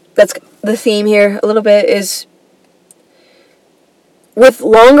know, that's the theme here a little bit, is with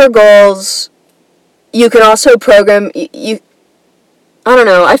longer goals, you can also program, I don't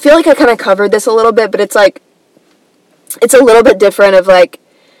know, I feel like I kind of covered this a little bit, but it's, like, it's a little bit different of, like,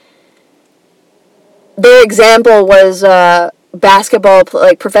 their example was basketball,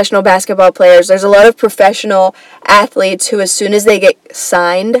 like professional basketball players. There's a lot of professional athletes who, as soon as they get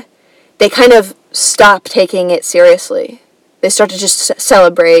signed, they kind of stop taking it seriously. They start to just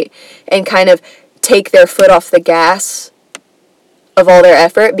celebrate and kind of take their foot off the gas of all their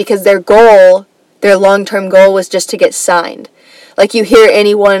effort because their goal, their long-term goal was just to get signed. Like, you hear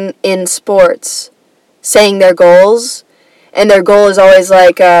anyone in sports saying their goals, and their goal is always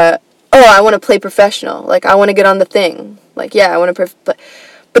like, oh, I want to play professional. Like, I want to get on the thing. Like, yeah, I want to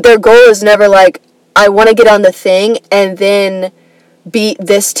but their goal is never like, I want to get on the thing and then beat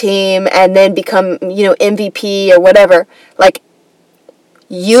this team and then become, you know, MVP or whatever. Like,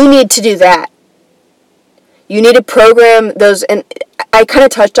 you need to do that. You need to program those, and I kind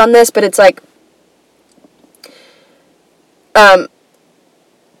of touched on this, but it's like,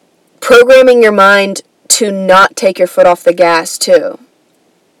 programming your mind to not take your foot off the gas, too.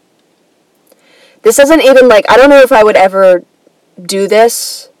 This isn't even, like, I don't know if I would ever do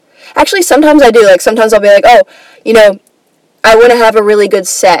this. Actually, sometimes I do. Like, sometimes I'll be like, oh, you know, I want to have a really good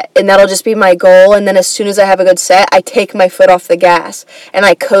set, and that'll just be my goal, and then as soon as I have a good set, I take my foot off the gas, and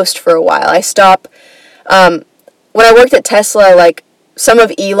I coast for a while. I stop. When I worked at Tesla, like, some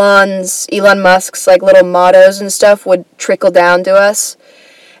of Elon Musk's, like, little mottos and stuff would trickle down to us,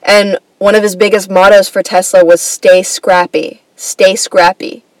 and one of his biggest mottos for Tesla was stay scrappy. Stay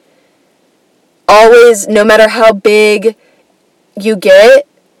scrappy. Always, no matter how big you get,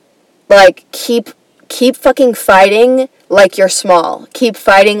 like, keep fucking fighting like you're small. Keep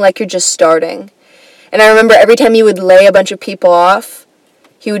fighting like you're just starting. And I remember every time he would lay a bunch of people off,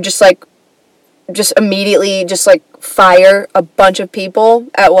 he would just immediately fire a bunch of people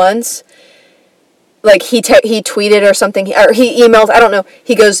at once. Like, he tweeted or something, or he emailed, I don't know,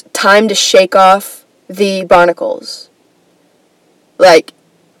 he goes, time to shake off the barnacles. Like,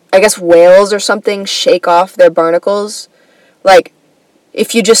 I guess whales or something shake off their barnacles. Like,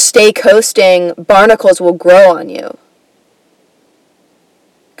 if you just stay coasting, barnacles will grow on you.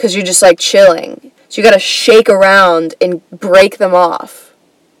 Because you're just, like, chilling. So you gotta shake around and break them off.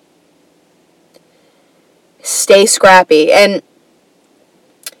 Stay scrappy. And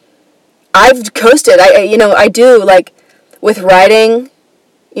I've coasted. I do, like, with writing,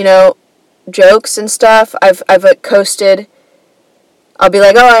 jokes and stuff. I've coasted. I'll be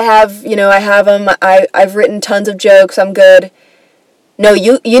like, oh, I have them. I've written tons of jokes. I'm good. No,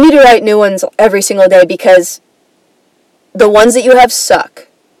 you need to write new ones every single day, because the ones that you have suck.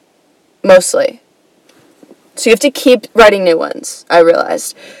 Mostly. So you have to keep writing new ones, I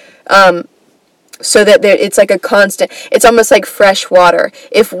realized. So that it's like a constant, it's almost like fresh water.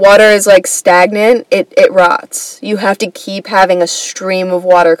 If water is like stagnant, it rots. You have to keep having a stream of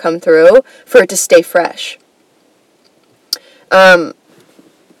water come through for it to stay fresh. Don't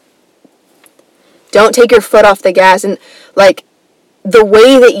take your foot off the gas. And like, the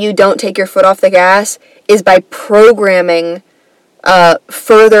way that you don't take your foot off the gas is by programming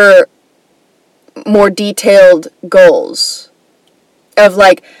further, more detailed goals of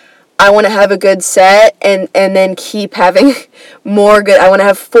like, I want to have a good set and then keep having more good. I want to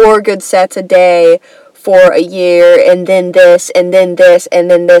have 4 good sets a day for a year, and then this, and then this, and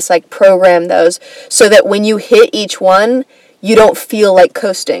then this, like program those so that when you hit each one, you don't feel like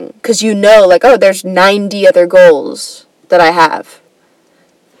coasting, because like, oh, there's 90 other goals that I have.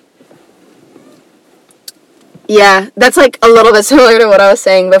 Yeah, that's like a little bit similar to what I was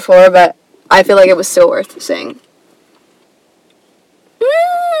saying before, but I feel like it was still worth saying.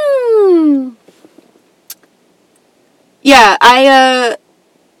 Yeah, I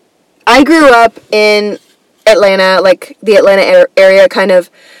grew up in Atlanta, like the Atlanta area, kind of.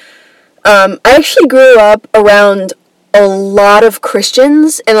 I actually grew up around a lot of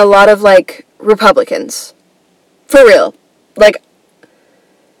Christians and a lot of like Republicans. For real. Like,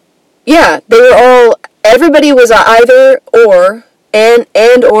 yeah, they were all, everybody was either or, and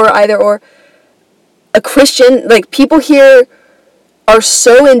or either or. A Christian, like, people here are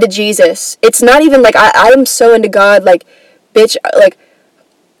so into Jesus. It's not even like I'm so into God, like, bitch, like,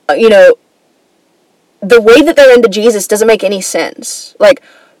 the way that they're into Jesus doesn't make any sense. Like,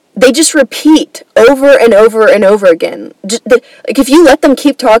 they just repeat over and over and over again. Like, if you let them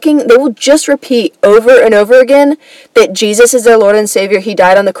keep talking, they will just repeat over and over again that Jesus is their Lord and Savior. He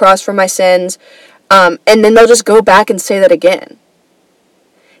died on the cross for my sins. And then they'll just go back and say that again.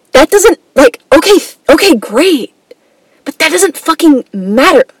 That doesn't, like, okay, great. But that doesn't fucking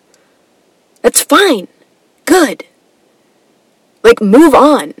matter. That's fine. Good. Like, move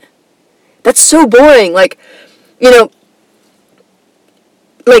on. That's so boring. Like,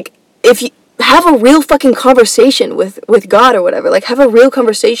 like, if you have a real fucking conversation with God or whatever, like, have a real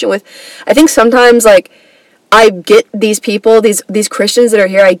conversation with, I think sometimes, like, I get these people, these Christians that are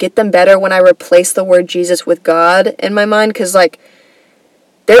here, I get them better when I replace the word Jesus with God in my mind, because, like,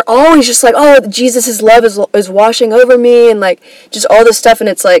 they're always just like, oh, Jesus' love is washing over me, and, like, just all this stuff, and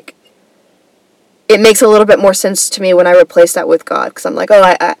it's like, it makes a little bit more sense to me when I replace that with God, because I'm like,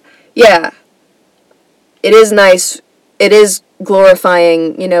 oh, yeah, it is nice, it is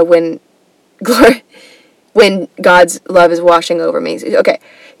glorifying, when God's love is washing over me. Okay,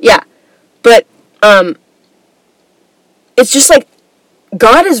 yeah, but, it's just like,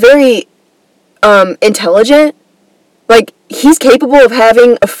 God is very, intelligent. Like, he's capable of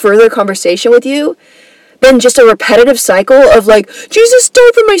having a further conversation with you than just a repetitive cycle of, like, Jesus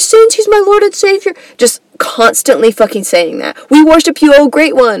died for my sins, he's my Lord and Savior. Just constantly fucking saying that. We worship you, oh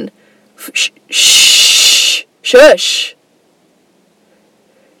great one. Shush.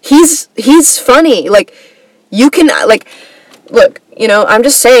 He's funny. Like, you can, like, look, I'm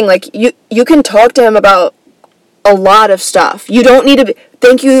just saying, like, you can talk to him about a lot of stuff. You don't need to be,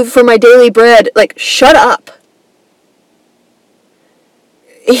 thank you for my daily bread. Like, shut up.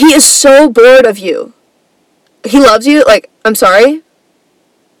 He is so bored of you. He loves you. Like, I'm sorry. I'm,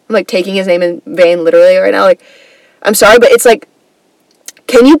 like, taking his name in vain literally right now. Like, I'm sorry, but it's like,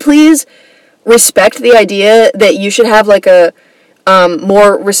 can you please respect the idea that you should have, like, a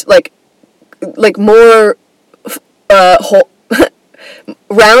more, more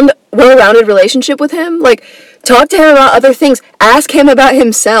well-rounded relationship with him? Like, talk to him about other things. Ask him about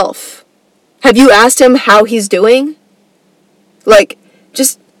himself. Have you asked him how he's doing? Like,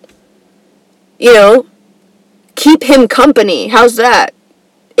 just, keep him company. How's that?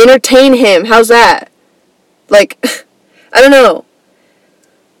 Entertain him. How's that? Like, I don't know.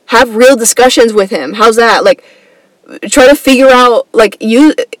 Have real discussions with him. How's that? Like, try to figure out, like,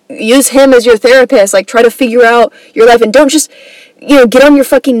 use him as your therapist. Like, try to figure out your life, and don't just get on your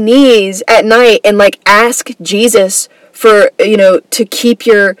fucking knees at night and, like, ask Jesus for, to keep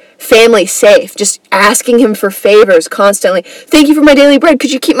your family safe. Just asking him for favors constantly. Thank you for my daily bread.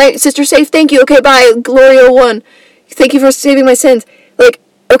 Could you keep my sister safe? Thank you. Okay, bye. Gloria 1. Thank you for saving my sins. Like,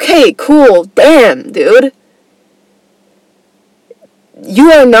 okay, cool. Damn, dude.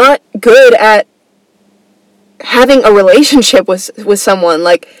 You are not good at having a relationship with someone.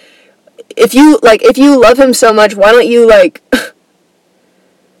 Like, if you love him so much, why don't you, like,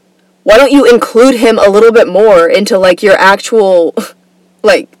 why don't you include him a little bit more into, like, your actual,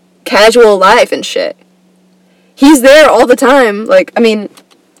 like, casual life and shit? He's there all the time. Like, I mean,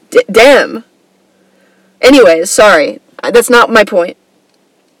 damn. Anyways, sorry. That's not my point.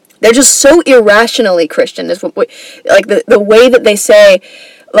 They're just so irrationally Christian. Is what, like, the way that they say,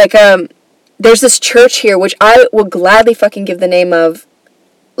 like, there's this church here, which I will gladly fucking give the name of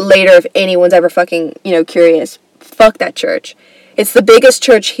later if anyone's ever fucking, curious. Fuck that church. It's the biggest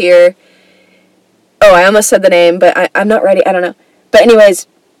church here. Oh, I almost said the name, but I'm not ready. I don't know. But anyways,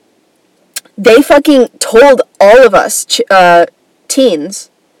 they fucking told all of us teens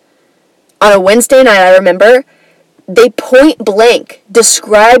on a Wednesday night, I remember, they point blank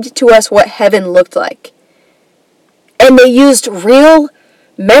described to us what heaven looked like. And they used real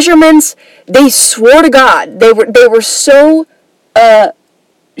measurements. They swore to God. They were so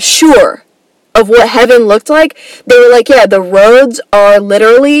sure of what heaven looked like. They were like, yeah, the roads are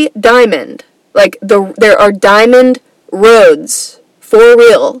literally diamond. Like, there are diamond roads for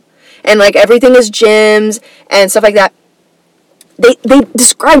real. And, like, everything is gems and stuff like that. They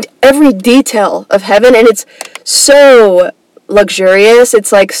described every detail of heaven, and it's so luxurious.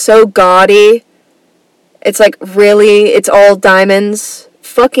 It's, like, so gaudy. It's, like, really, it's all diamonds.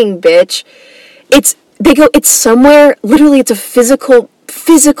 Fucking bitch. It's somewhere, literally, it's a physical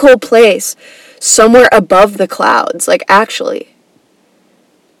place somewhere above the clouds. Like, actually.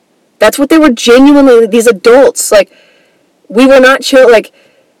 That's what they were genuinely, these adults, like, we were not chill, like,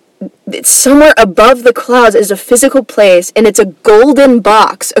 it's somewhere above the clouds is a physical place, and it's a golden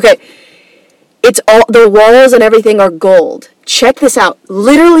box. Okay, it's all, the walls and everything are gold. Check this out.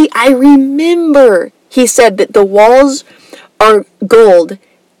 Literally, I remember he said that the walls are gold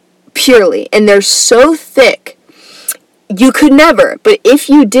purely, and they're so thick, you could never, but if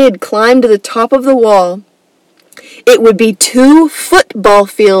you did climb to the top of the wall, it would be 2 football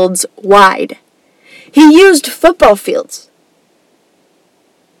fields wide. He used football fields.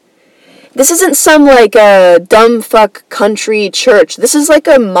 This isn't some, like, a dumb fuck country church. This is, like,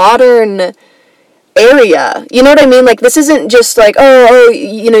 a modern area. You know what I mean? Like, this isn't just, like,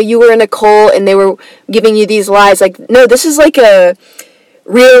 you were in a cult and they were giving you these lies. Like, no, this is, like, a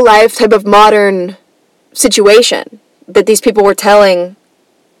real-life type of modern situation that these people were telling.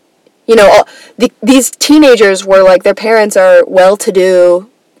 These teenagers were, like, their parents are well-to-do,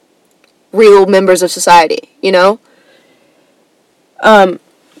 real members of society,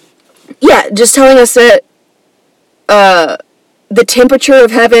 Yeah, just telling us that the temperature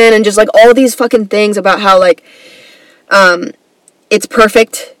of heaven and just, like, all these fucking things about how, like, it's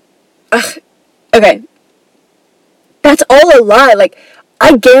perfect. Ugh. Okay. That's all a lie. Like,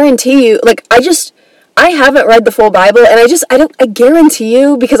 I guarantee you, like, I haven't read the full Bible, and I guarantee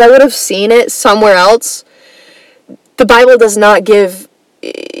you, because I would have seen it somewhere else, the Bible does not give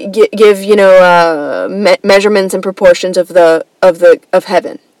measurements and proportions of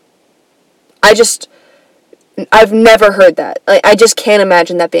heaven. I've never heard that. Like, I just can't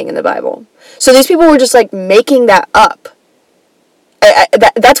imagine that being in the Bible. So these people were just, like, making that up.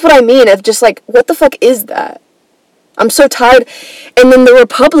 That's what I mean. Of just, like, what the fuck is that? I'm so tired. And then the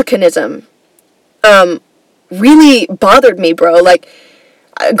republicanism really bothered me, bro. Like,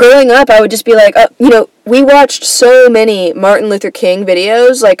 growing up, I would just be like, we watched so many Martin Luther King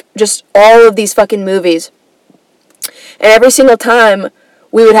videos, like, just all of these fucking movies. And every single time,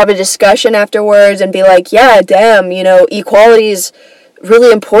 we would have a discussion afterwards and be like, yeah, damn, equality is really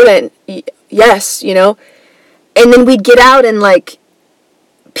important. Yes, And then we'd get out and, like,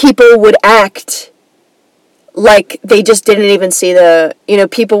 people would act like they just didn't even see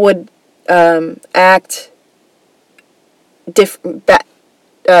people would act different,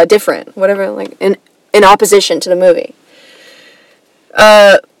 whatever, like, in opposition to the movie.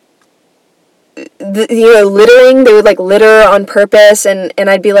 Littering, they would, like, litter on purpose, and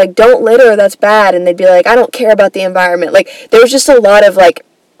I'd be like, don't litter, that's bad, and they'd be like, I don't care about the environment. Like, there was just a lot of, like,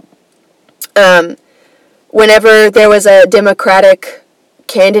 whenever there was a Democratic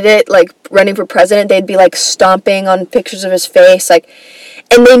candidate, like, running for president, they'd be, like, stomping on pictures of his face, like,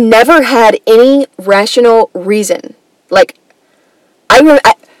 and they never had any rational reason. Like,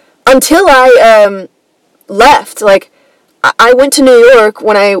 until I left, like, I went to New York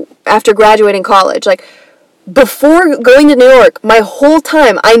after graduating college. Like, before going to New York, my whole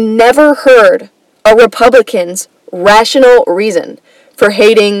time, I never heard a Republican's rational reason for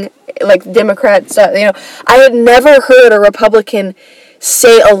hating, like, Democrats. I had never heard a Republican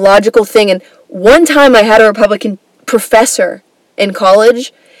say a logical thing. And one time I had a Republican professor in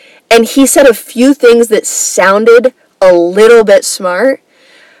college, and he said a few things that sounded a little bit smart,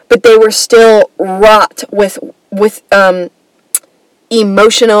 but they were still wrought with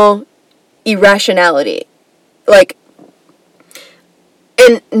emotional irrationality. Like,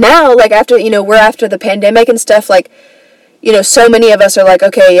 and now, like, after, we're after the pandemic and stuff, like, so many of us are like,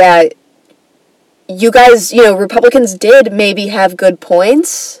 okay, yeah, you guys, Republicans did maybe have good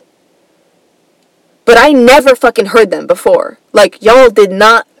points, but I never fucking heard them before. Like, y'all did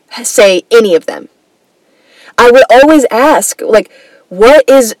not say any of them. I would always ask, like, what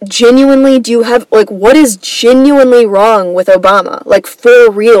is genuinely wrong with Obama? Like, for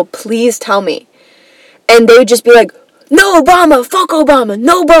real, please tell me. And they would just be like, no Obama, fuck Obama,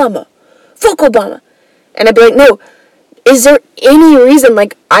 no Obama, fuck Obama. And I'd be like, no, is there any reason,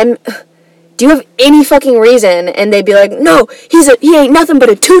 like, do you have any fucking reason? And they'd be like, no, he ain't nothing but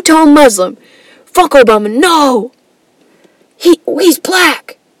a two-tone Muslim. Fuck Obama, no. He's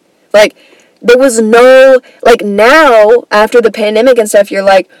black. Like, there was no, like, now, after the pandemic and stuff, you're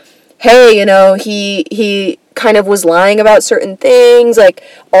like, hey, he kind of was lying about certain things, like,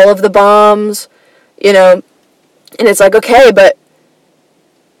 all of the bombs, and it's like, okay, but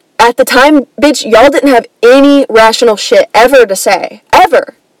at the time, bitch, y'all didn't have any rational shit ever to say.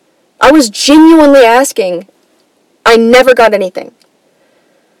 Ever. I was genuinely asking. I never got anything.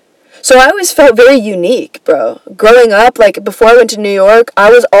 So I always felt very unique, bro. Growing up, like, before I went to New York, I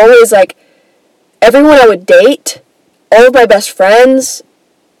was always, like, everyone I would date, all of my best friends,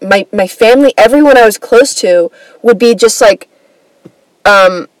 my family, everyone I was close to would be just, like,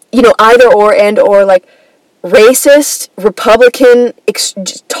 either or, like, racist, Republican,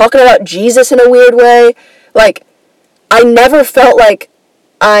 talking about Jesus in a weird way. Like, I never felt like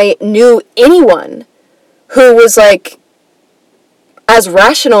I knew anyone who was, like, as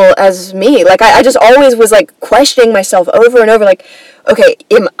rational as me. Like, I just always was, like, questioning myself over and over, like, okay,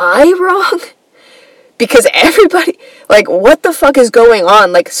 am I wrong? Because everybody, like, what the fuck is going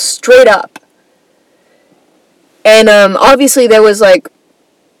on? Like, straight up. And, obviously there was, like,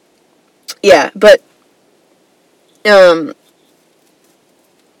 yeah, but, when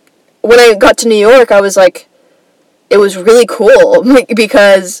I got to New York, I was, like, it was really cool,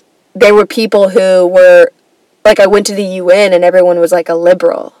 because there were people who were, like, I went to the UN, and everyone was, like, a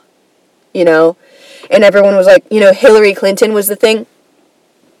liberal, and everyone was, like, Hillary Clinton was the thing,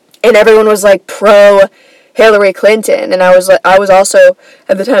 and everyone was, like, pro Hillary Clinton, and I was also,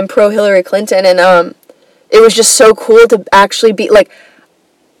 at the time, pro Hillary Clinton, and, it was just so cool to actually be, like,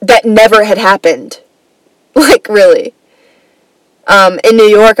 that never had happened, like, really. In New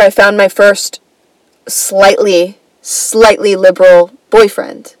York, I found my first slightly liberal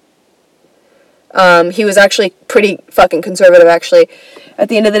boyfriend. He was actually pretty fucking conservative, actually, at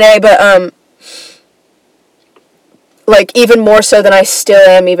the end of the day, but, like, even more so than I still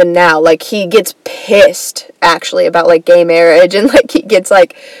am even now. Like, he gets pissed, actually, about, like, gay marriage, and, like, he gets,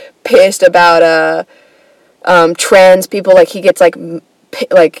 like, pissed about, trans people, like, he gets, like,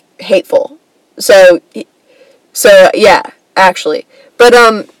 hateful. So, yeah, actually. But,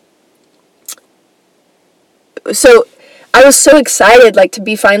 so, I was so excited, like, to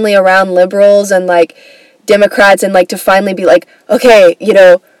be finally around liberals and, like, Democrats, and, like, to finally be, like, okay,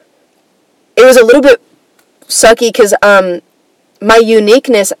 it was a little bit sucky, because, my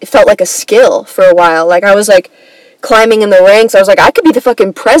uniqueness felt like a skill for a while. Like, I was, like, climbing in the ranks. I was like, I could be the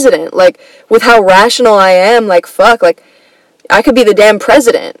fucking president. Like, with how rational I am, like, fuck, like, I could be the damn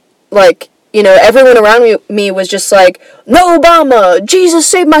president. Like, everyone around me was just like, no Obama, Jesus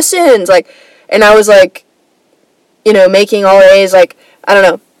save my sins. Like, and I was like, making all A's, like, I don't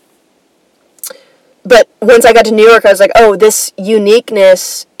know. But once I got to New York, I was like, oh, this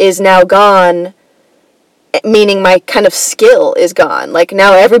uniqueness is now gone, meaning my kind of skill is gone. Like,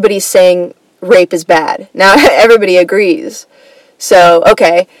 now everybody's saying rape is bad. Now everybody agrees. So,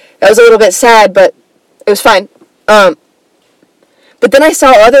 okay, that was a little bit sad, but it was fine. But then I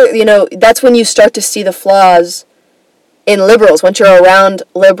saw that's when you start to see the flaws in liberals. Once you're around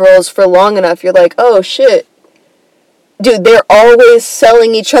liberals for long enough, you're like, oh, shit. Dude, they're always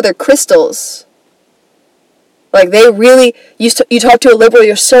selling each other crystals. Like, they really, you talk to a liberal,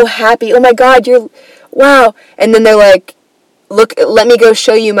 you're so happy. Oh, my God, wow. And then they're like, look, let me go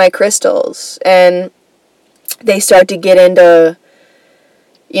show you my crystals. And they start to get into,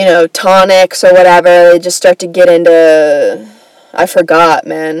 tonics or whatever. They just start to get into, I forgot,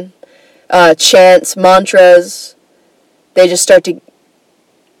 man, chants, mantras. They just start to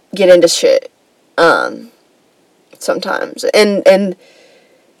get into shit, sometimes. And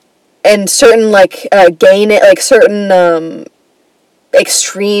certain, certain,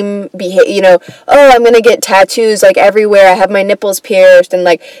 extreme behavior, I'm gonna get tattoos, everywhere. I have my nipples pierced, and,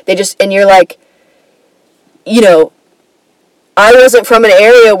 and you're like, I wasn't from an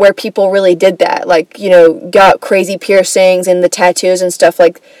area where people really did that, got crazy piercings and the tattoos and stuff.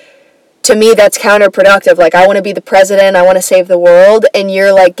 To me, that's counterproductive. I want to be the president, I want to save the world, and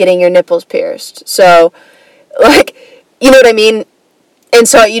you're, getting your nipples pierced. So, you know what I mean? And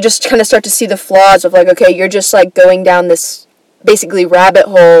so you just kind of start to see the flaws of, okay, you're just, going down this, basically, rabbit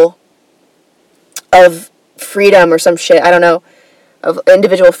hole of freedom or some shit. I don't know. Of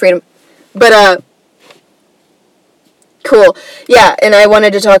individual freedom. But, cool. Yeah, and I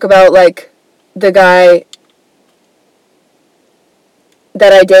wanted to talk about, the guy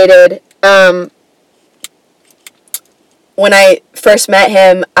that I dated. When I first met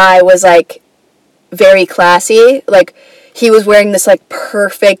him, I was, very classy. He was wearing this,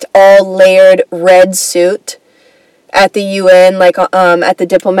 perfect, all-layered red suit at the UN, at the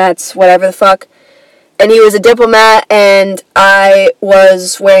diplomats, whatever the fuck. And he was a diplomat, and I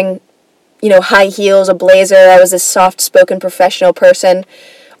was wearing, high heels, a blazer. I was this soft-spoken professional person,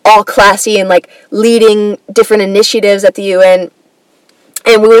 all classy and, leading different initiatives at the UN.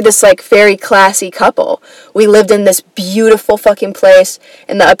 And we were this, very classy couple. We lived in this beautiful fucking place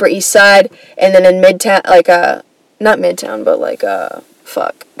in the Upper East Side, and then in Midtown, not Midtown, but,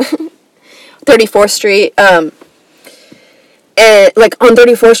 34th Street, and, on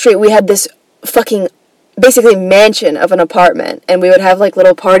 34th Street, we had this fucking, basically, mansion of an apartment, and we would have,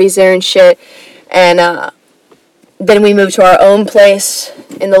 little parties there and shit, and, then we moved to our own place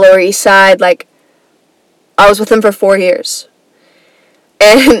in the Lower East Side. I was with him for 4 years,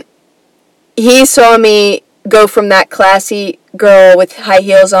 and he saw me go from that classy girl with high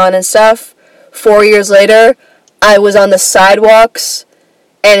heels on and stuff. 4 years later, I was on the sidewalks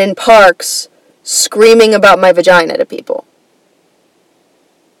and in parks screaming about my vagina to people.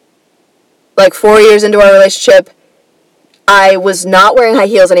 4 years into our relationship, I was not wearing high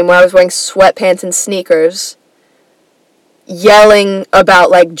heels anymore. I was wearing sweatpants and sneakers, yelling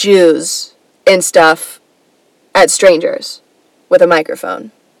about, Jews and stuff at strangers with a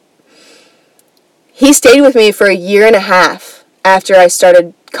microphone. He stayed with me for a year and a half after I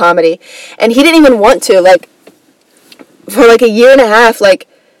started comedy, and he didn't even want to, for, a year and a half,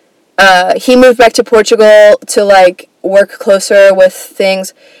 he moved back to Portugal to, work closer with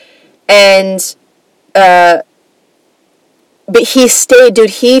things. And, but he stayed, dude.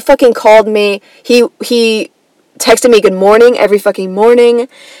 He fucking called me. He texted me good morning every fucking morning,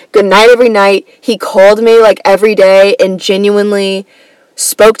 good night every night. He called me, every day and genuinely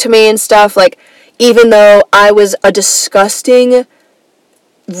spoke to me and stuff. Even though I was a disgusting,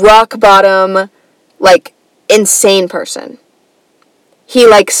 rock bottom, insane person. He,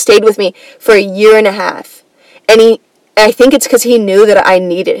 stayed with me for a year and a half. And I think it's because he knew that I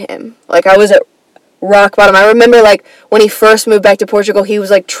needed him. I was at rock bottom. I remember, when he first moved back to Portugal, he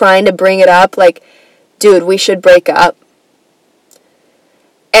was, trying to bring it up. Dude, we should break up.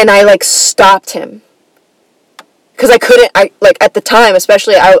 And I, stopped him. Because I couldn't, at the time,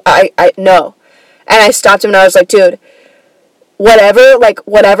 especially, I no. And I stopped him, and I was like, dude,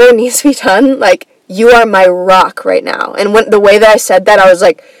 whatever needs to be done, you are my rock right now. And the way that I said that, I was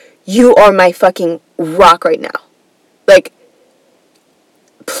like, you are my fucking rock right now.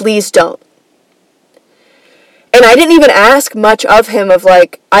 Please don't. And I didn't even ask much of him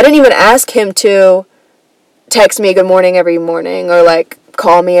I didn't even ask him to text me good morning every morning or,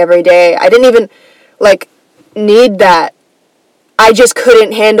 call me every day. I didn't even, need that. I just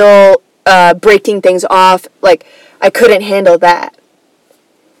couldn't handle, breaking things off. I couldn't handle that.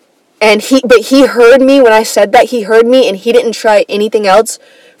 And he heard me when I said that. He heard me, and he didn't try anything else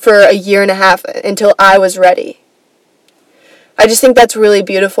for a year and a half until I was ready. I just think that's really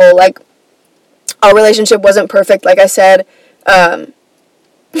beautiful. Our relationship wasn't perfect, like I said.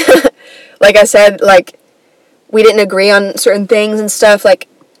 We didn't agree on certain things and stuff, and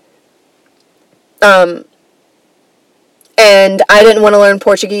I didn't want to learn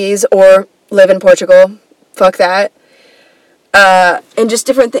Portuguese or live in Portugal. Fuck that. And just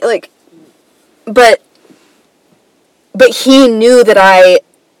different things, but he knew that I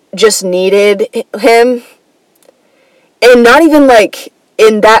just needed him, and not even,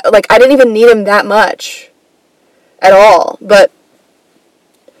 in that, I didn't even need him that much, at all, but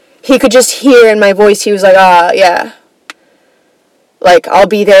he could just hear in my voice, he was like, yeah, Like, I'll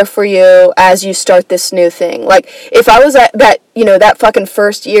be there for you as you start this new thing. Like, if I was that fucking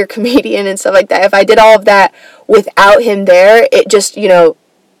first year comedian and stuff like that, if I did all of that without him there, it just, oh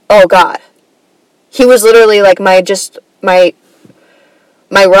God. He was literally, like, my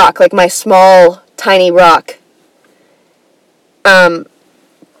rock, like, my small, tiny rock. And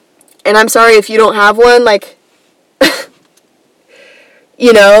I'm sorry if you don't have one, like,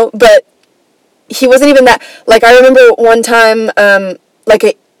 but he wasn't even that, like, I remember one time,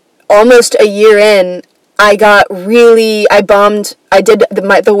 almost a year in, I did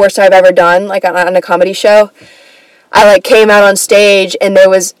the worst I've ever done, like, on a comedy show. I, like, came out on stage, and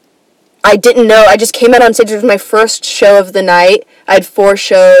I didn't know, I just came out on stage, it was my first show of the night, I had 4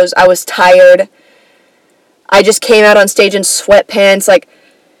 shows, I was tired, I just came out on stage in sweatpants, like,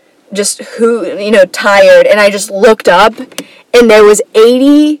 just tired, and I just looked up, and there was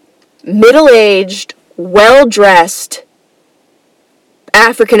 80 middle-aged, well-dressed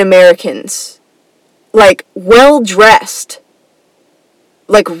African Americans, like, well-dressed,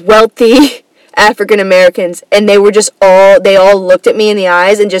 like, wealthy African Americans, and they all looked at me in the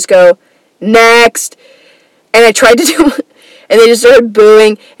eyes and just go, next, and I tried to do, and they just started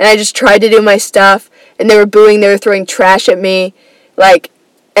booing, and I just tried to do my stuff, and they were booing, they were throwing trash at me, like,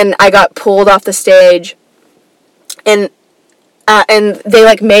 and I got pulled off the stage, and they,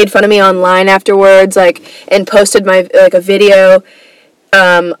 like, made fun of me online afterwards, like, and posted a video,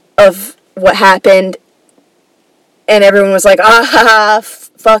 of what happened, and everyone was like,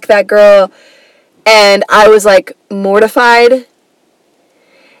 fuck that girl, and I was, like, mortified,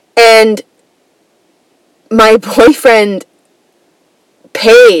 and my boyfriend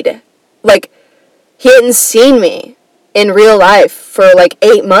paid, like, he hadn't seen me in real life for, like,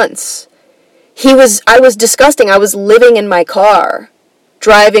 8 months. I was disgusting. I was living in my car,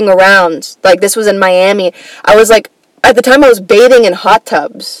 driving around. Like, this was in Miami. I was, like, at the time I was bathing in hot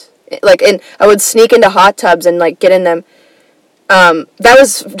tubs. Like, and I would sneak into hot tubs and, like, get in them. That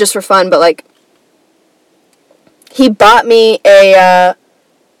was just for fun, but, like, he bought me a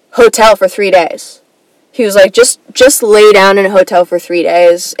hotel for 3 days. He was like, just lay down in a hotel for 3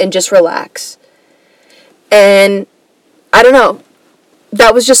 days and just relax. And I don't know.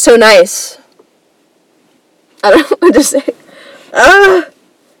 That was just so nice. I don't know what to say.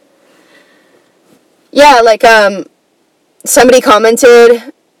 Yeah, like, somebody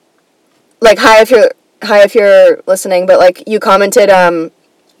commented, like, hi if you're listening, but, like, you commented, that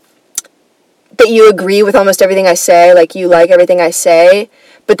you agree with almost everything I say, like, you like everything I say,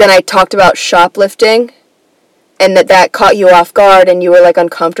 but then I talked about shoplifting, and that caught you off guard, and you were, like,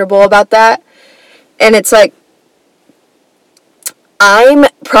 uncomfortable about that, and it's like, I'm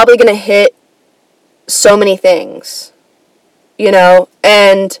probably gonna hit so many things,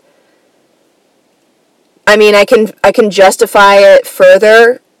 and I mean, I can justify it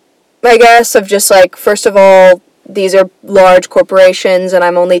further, I guess, of just, like, first of all, these are large corporations, and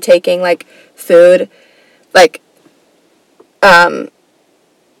I'm only taking, like, food, like,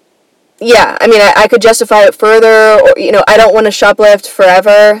 yeah, I mean, I could justify it further, or, I don't want to shoplift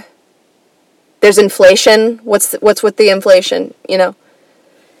forever. There's inflation. What's with the inflation, But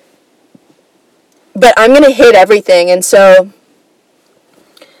I'm going to hit everything, and so,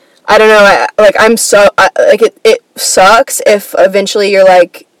 I don't know, it sucks if eventually you're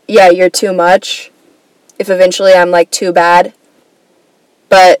like, yeah, you're too much, if eventually I'm, like, too bad,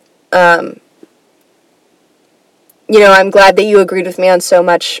 but, I'm glad that you agreed with me on so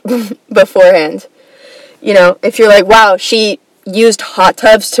much beforehand. If you're like, wow, she used hot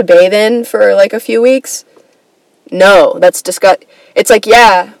tubs to bathe in for, like, a few weeks, no, that's disgusting. It's like,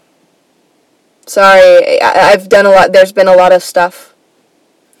 yeah, sorry, I've done a lot, there's been a lot of stuff,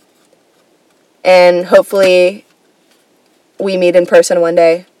 and hopefully we meet in person one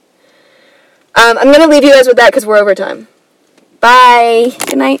day. I'm going to leave you guys with that because we're over time. Bye.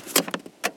 Good night.